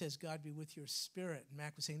see, it says, God be with your spirit. And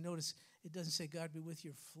Mac was saying, notice, it doesn't say God be with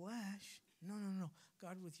your flesh. No.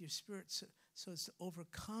 God with your spirit. So it's to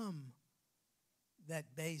overcome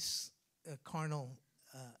that base carnal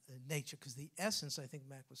nature. Because the essence, I think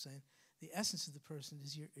Mac was saying, the essence of the person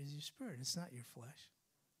is your spirit. It's not your flesh.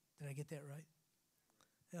 Did I get that right?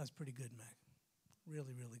 That was pretty good, Mac.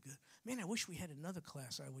 Really, really good. Man, I wish we had another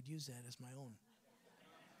class. I would use that as my own.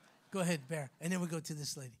 Go ahead, Bear. And then we go to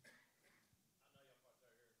this lady.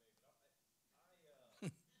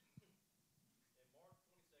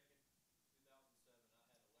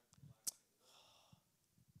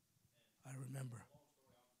 I remember.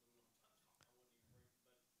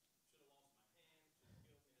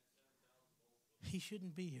 He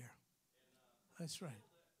shouldn't be here. That's right.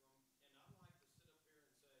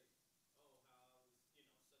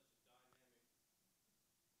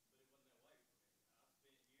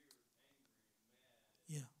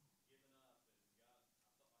 Yeah.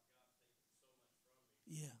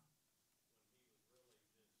 Yeah.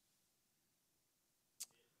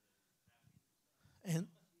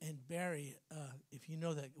 And Barry, if you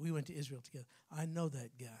know that, we went to Israel together. I know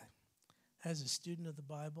that guy. As a student of the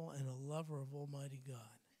Bible and a lover of Almighty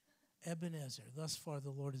God. Ebenezer, thus far the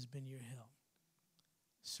Lord has been your help.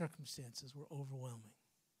 Circumstances were overwhelming.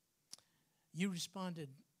 You responded.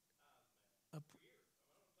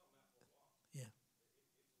 Yeah.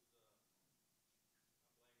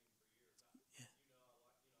 Yeah.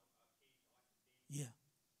 Yeah.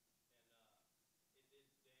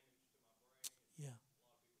 Yeah.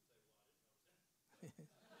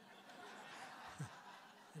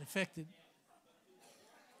 It affected.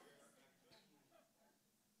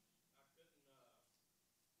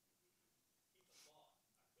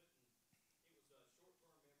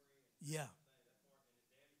 Yeah.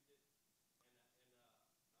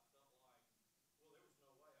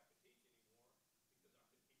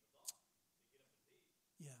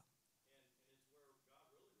 Yeah.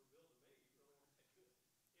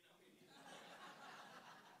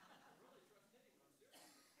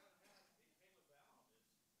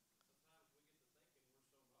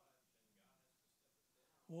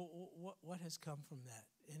 What has come from that?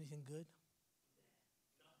 Anything good?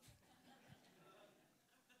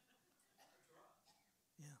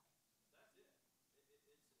 Yeah.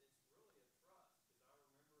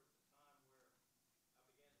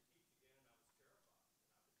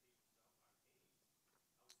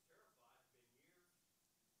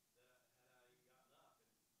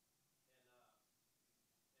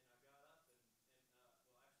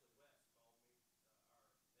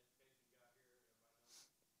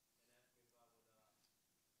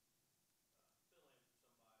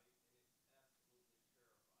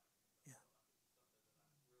 Yeah.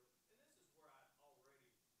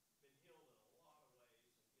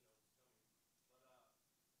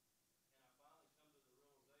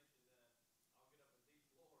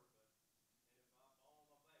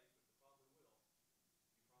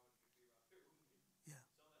 Yeah.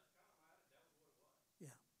 Yeah.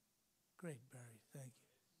 Great, Barry. Thank you.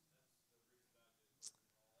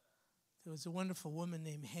 There was a wonderful woman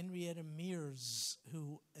named Henrietta Mears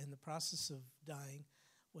who, in the process of dying,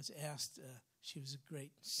 was asked, she was a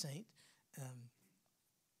great saint,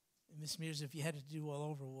 Miss Mears, if you had to do all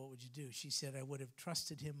over, what would you do? She said, I would have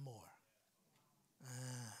trusted him more.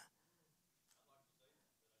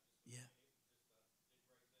 Yeah.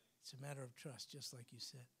 It's a matter of trust, just like you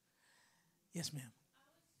said. Yes, ma'am.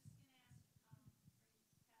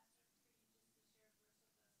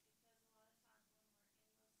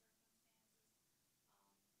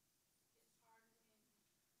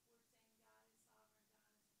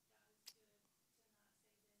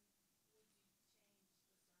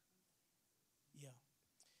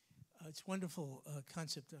 It's wonderful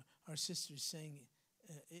concept. Our sister's saying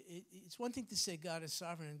it's one thing to say God is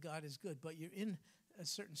sovereign and God is good, but you're in a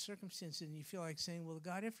certain circumstance and you feel like saying, well,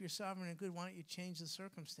 God, if you're sovereign and good, why don't you change the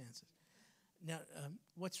circumstances? Now,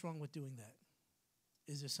 what's wrong with doing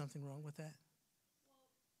that? Is there something wrong with that?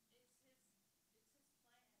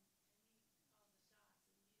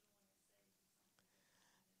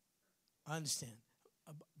 I understand.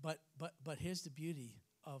 But here's the beauty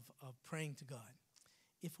of praying to God.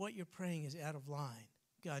 If what you're praying is out of line,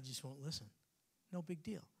 God just won't listen. No big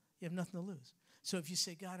deal. You have nothing to lose. So if you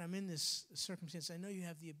say, God, I'm in this circumstance, I know you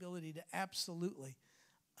have the ability to absolutely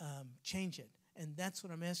change it. And that's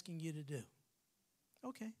what I'm asking you to do.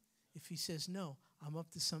 Okay. If he says, no, I'm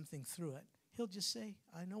up to something through it, he'll just say,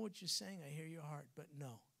 I know what you're saying. I hear your heart, but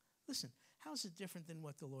no. Listen, how is it different than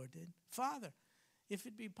what the Lord did? Father, if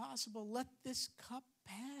it be possible, let this cup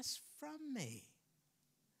pass from me.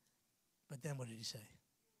 But then what did he say?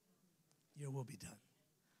 Your will be done.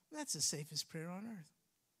 That's the safest prayer on earth.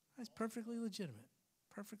 That's perfectly legitimate.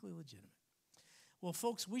 Perfectly legitimate. Well,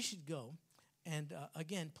 folks, we should go. And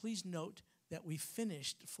again, please note that we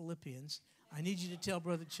finished Philippians. I need you to tell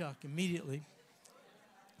Brother Chuck immediately.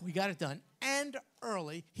 We got it done. And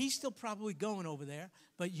early. He's still probably going over there.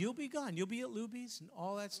 But you'll be gone. You'll be at Luby's and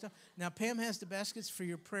all that stuff. Now, Pam has the baskets for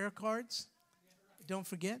your prayer cards. Don't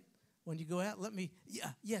forget, when you go out,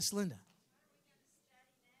 yes, Linda.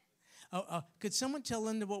 Could someone tell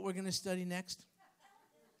Linda what we're going to study next?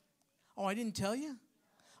 Oh, I didn't tell you?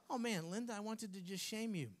 Oh, man, Linda, I wanted to just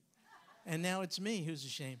shame you. And now it's me who's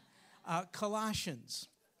ashamed. Colossians.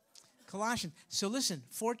 So listen,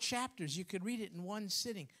 4 chapters. You could read it in one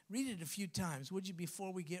sitting. Read it a few times, would you,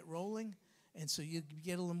 before we get rolling? And so you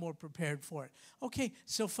get a little more prepared for it. Okay,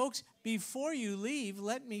 so folks, before you leave,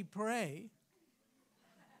 let me pray.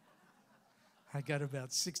 I got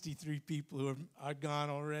about 63 people who are gone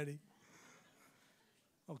already.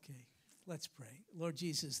 Okay, let's pray. Lord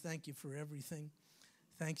Jesus, thank you for everything.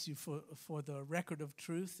 Thank you for the record of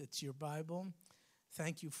truth. It's your Bible.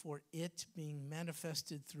 Thank you for it being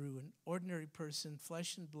manifested through an ordinary person,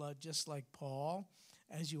 flesh and blood, just like Paul.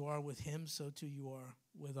 As you are with him, so too you are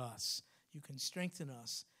with us. You can strengthen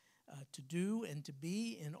us to do and to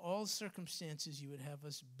be in all circumstances you would have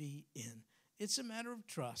us be in. It's a matter of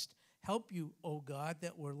trust. Help you, oh God,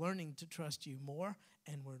 that we're learning to trust you more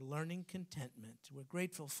and we're learning contentment. We're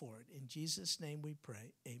grateful for it. In Jesus' name we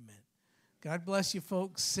pray. Amen. God bless you,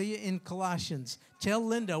 folks. See you in Colossians. Tell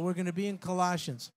Linda we're going to be in Colossians.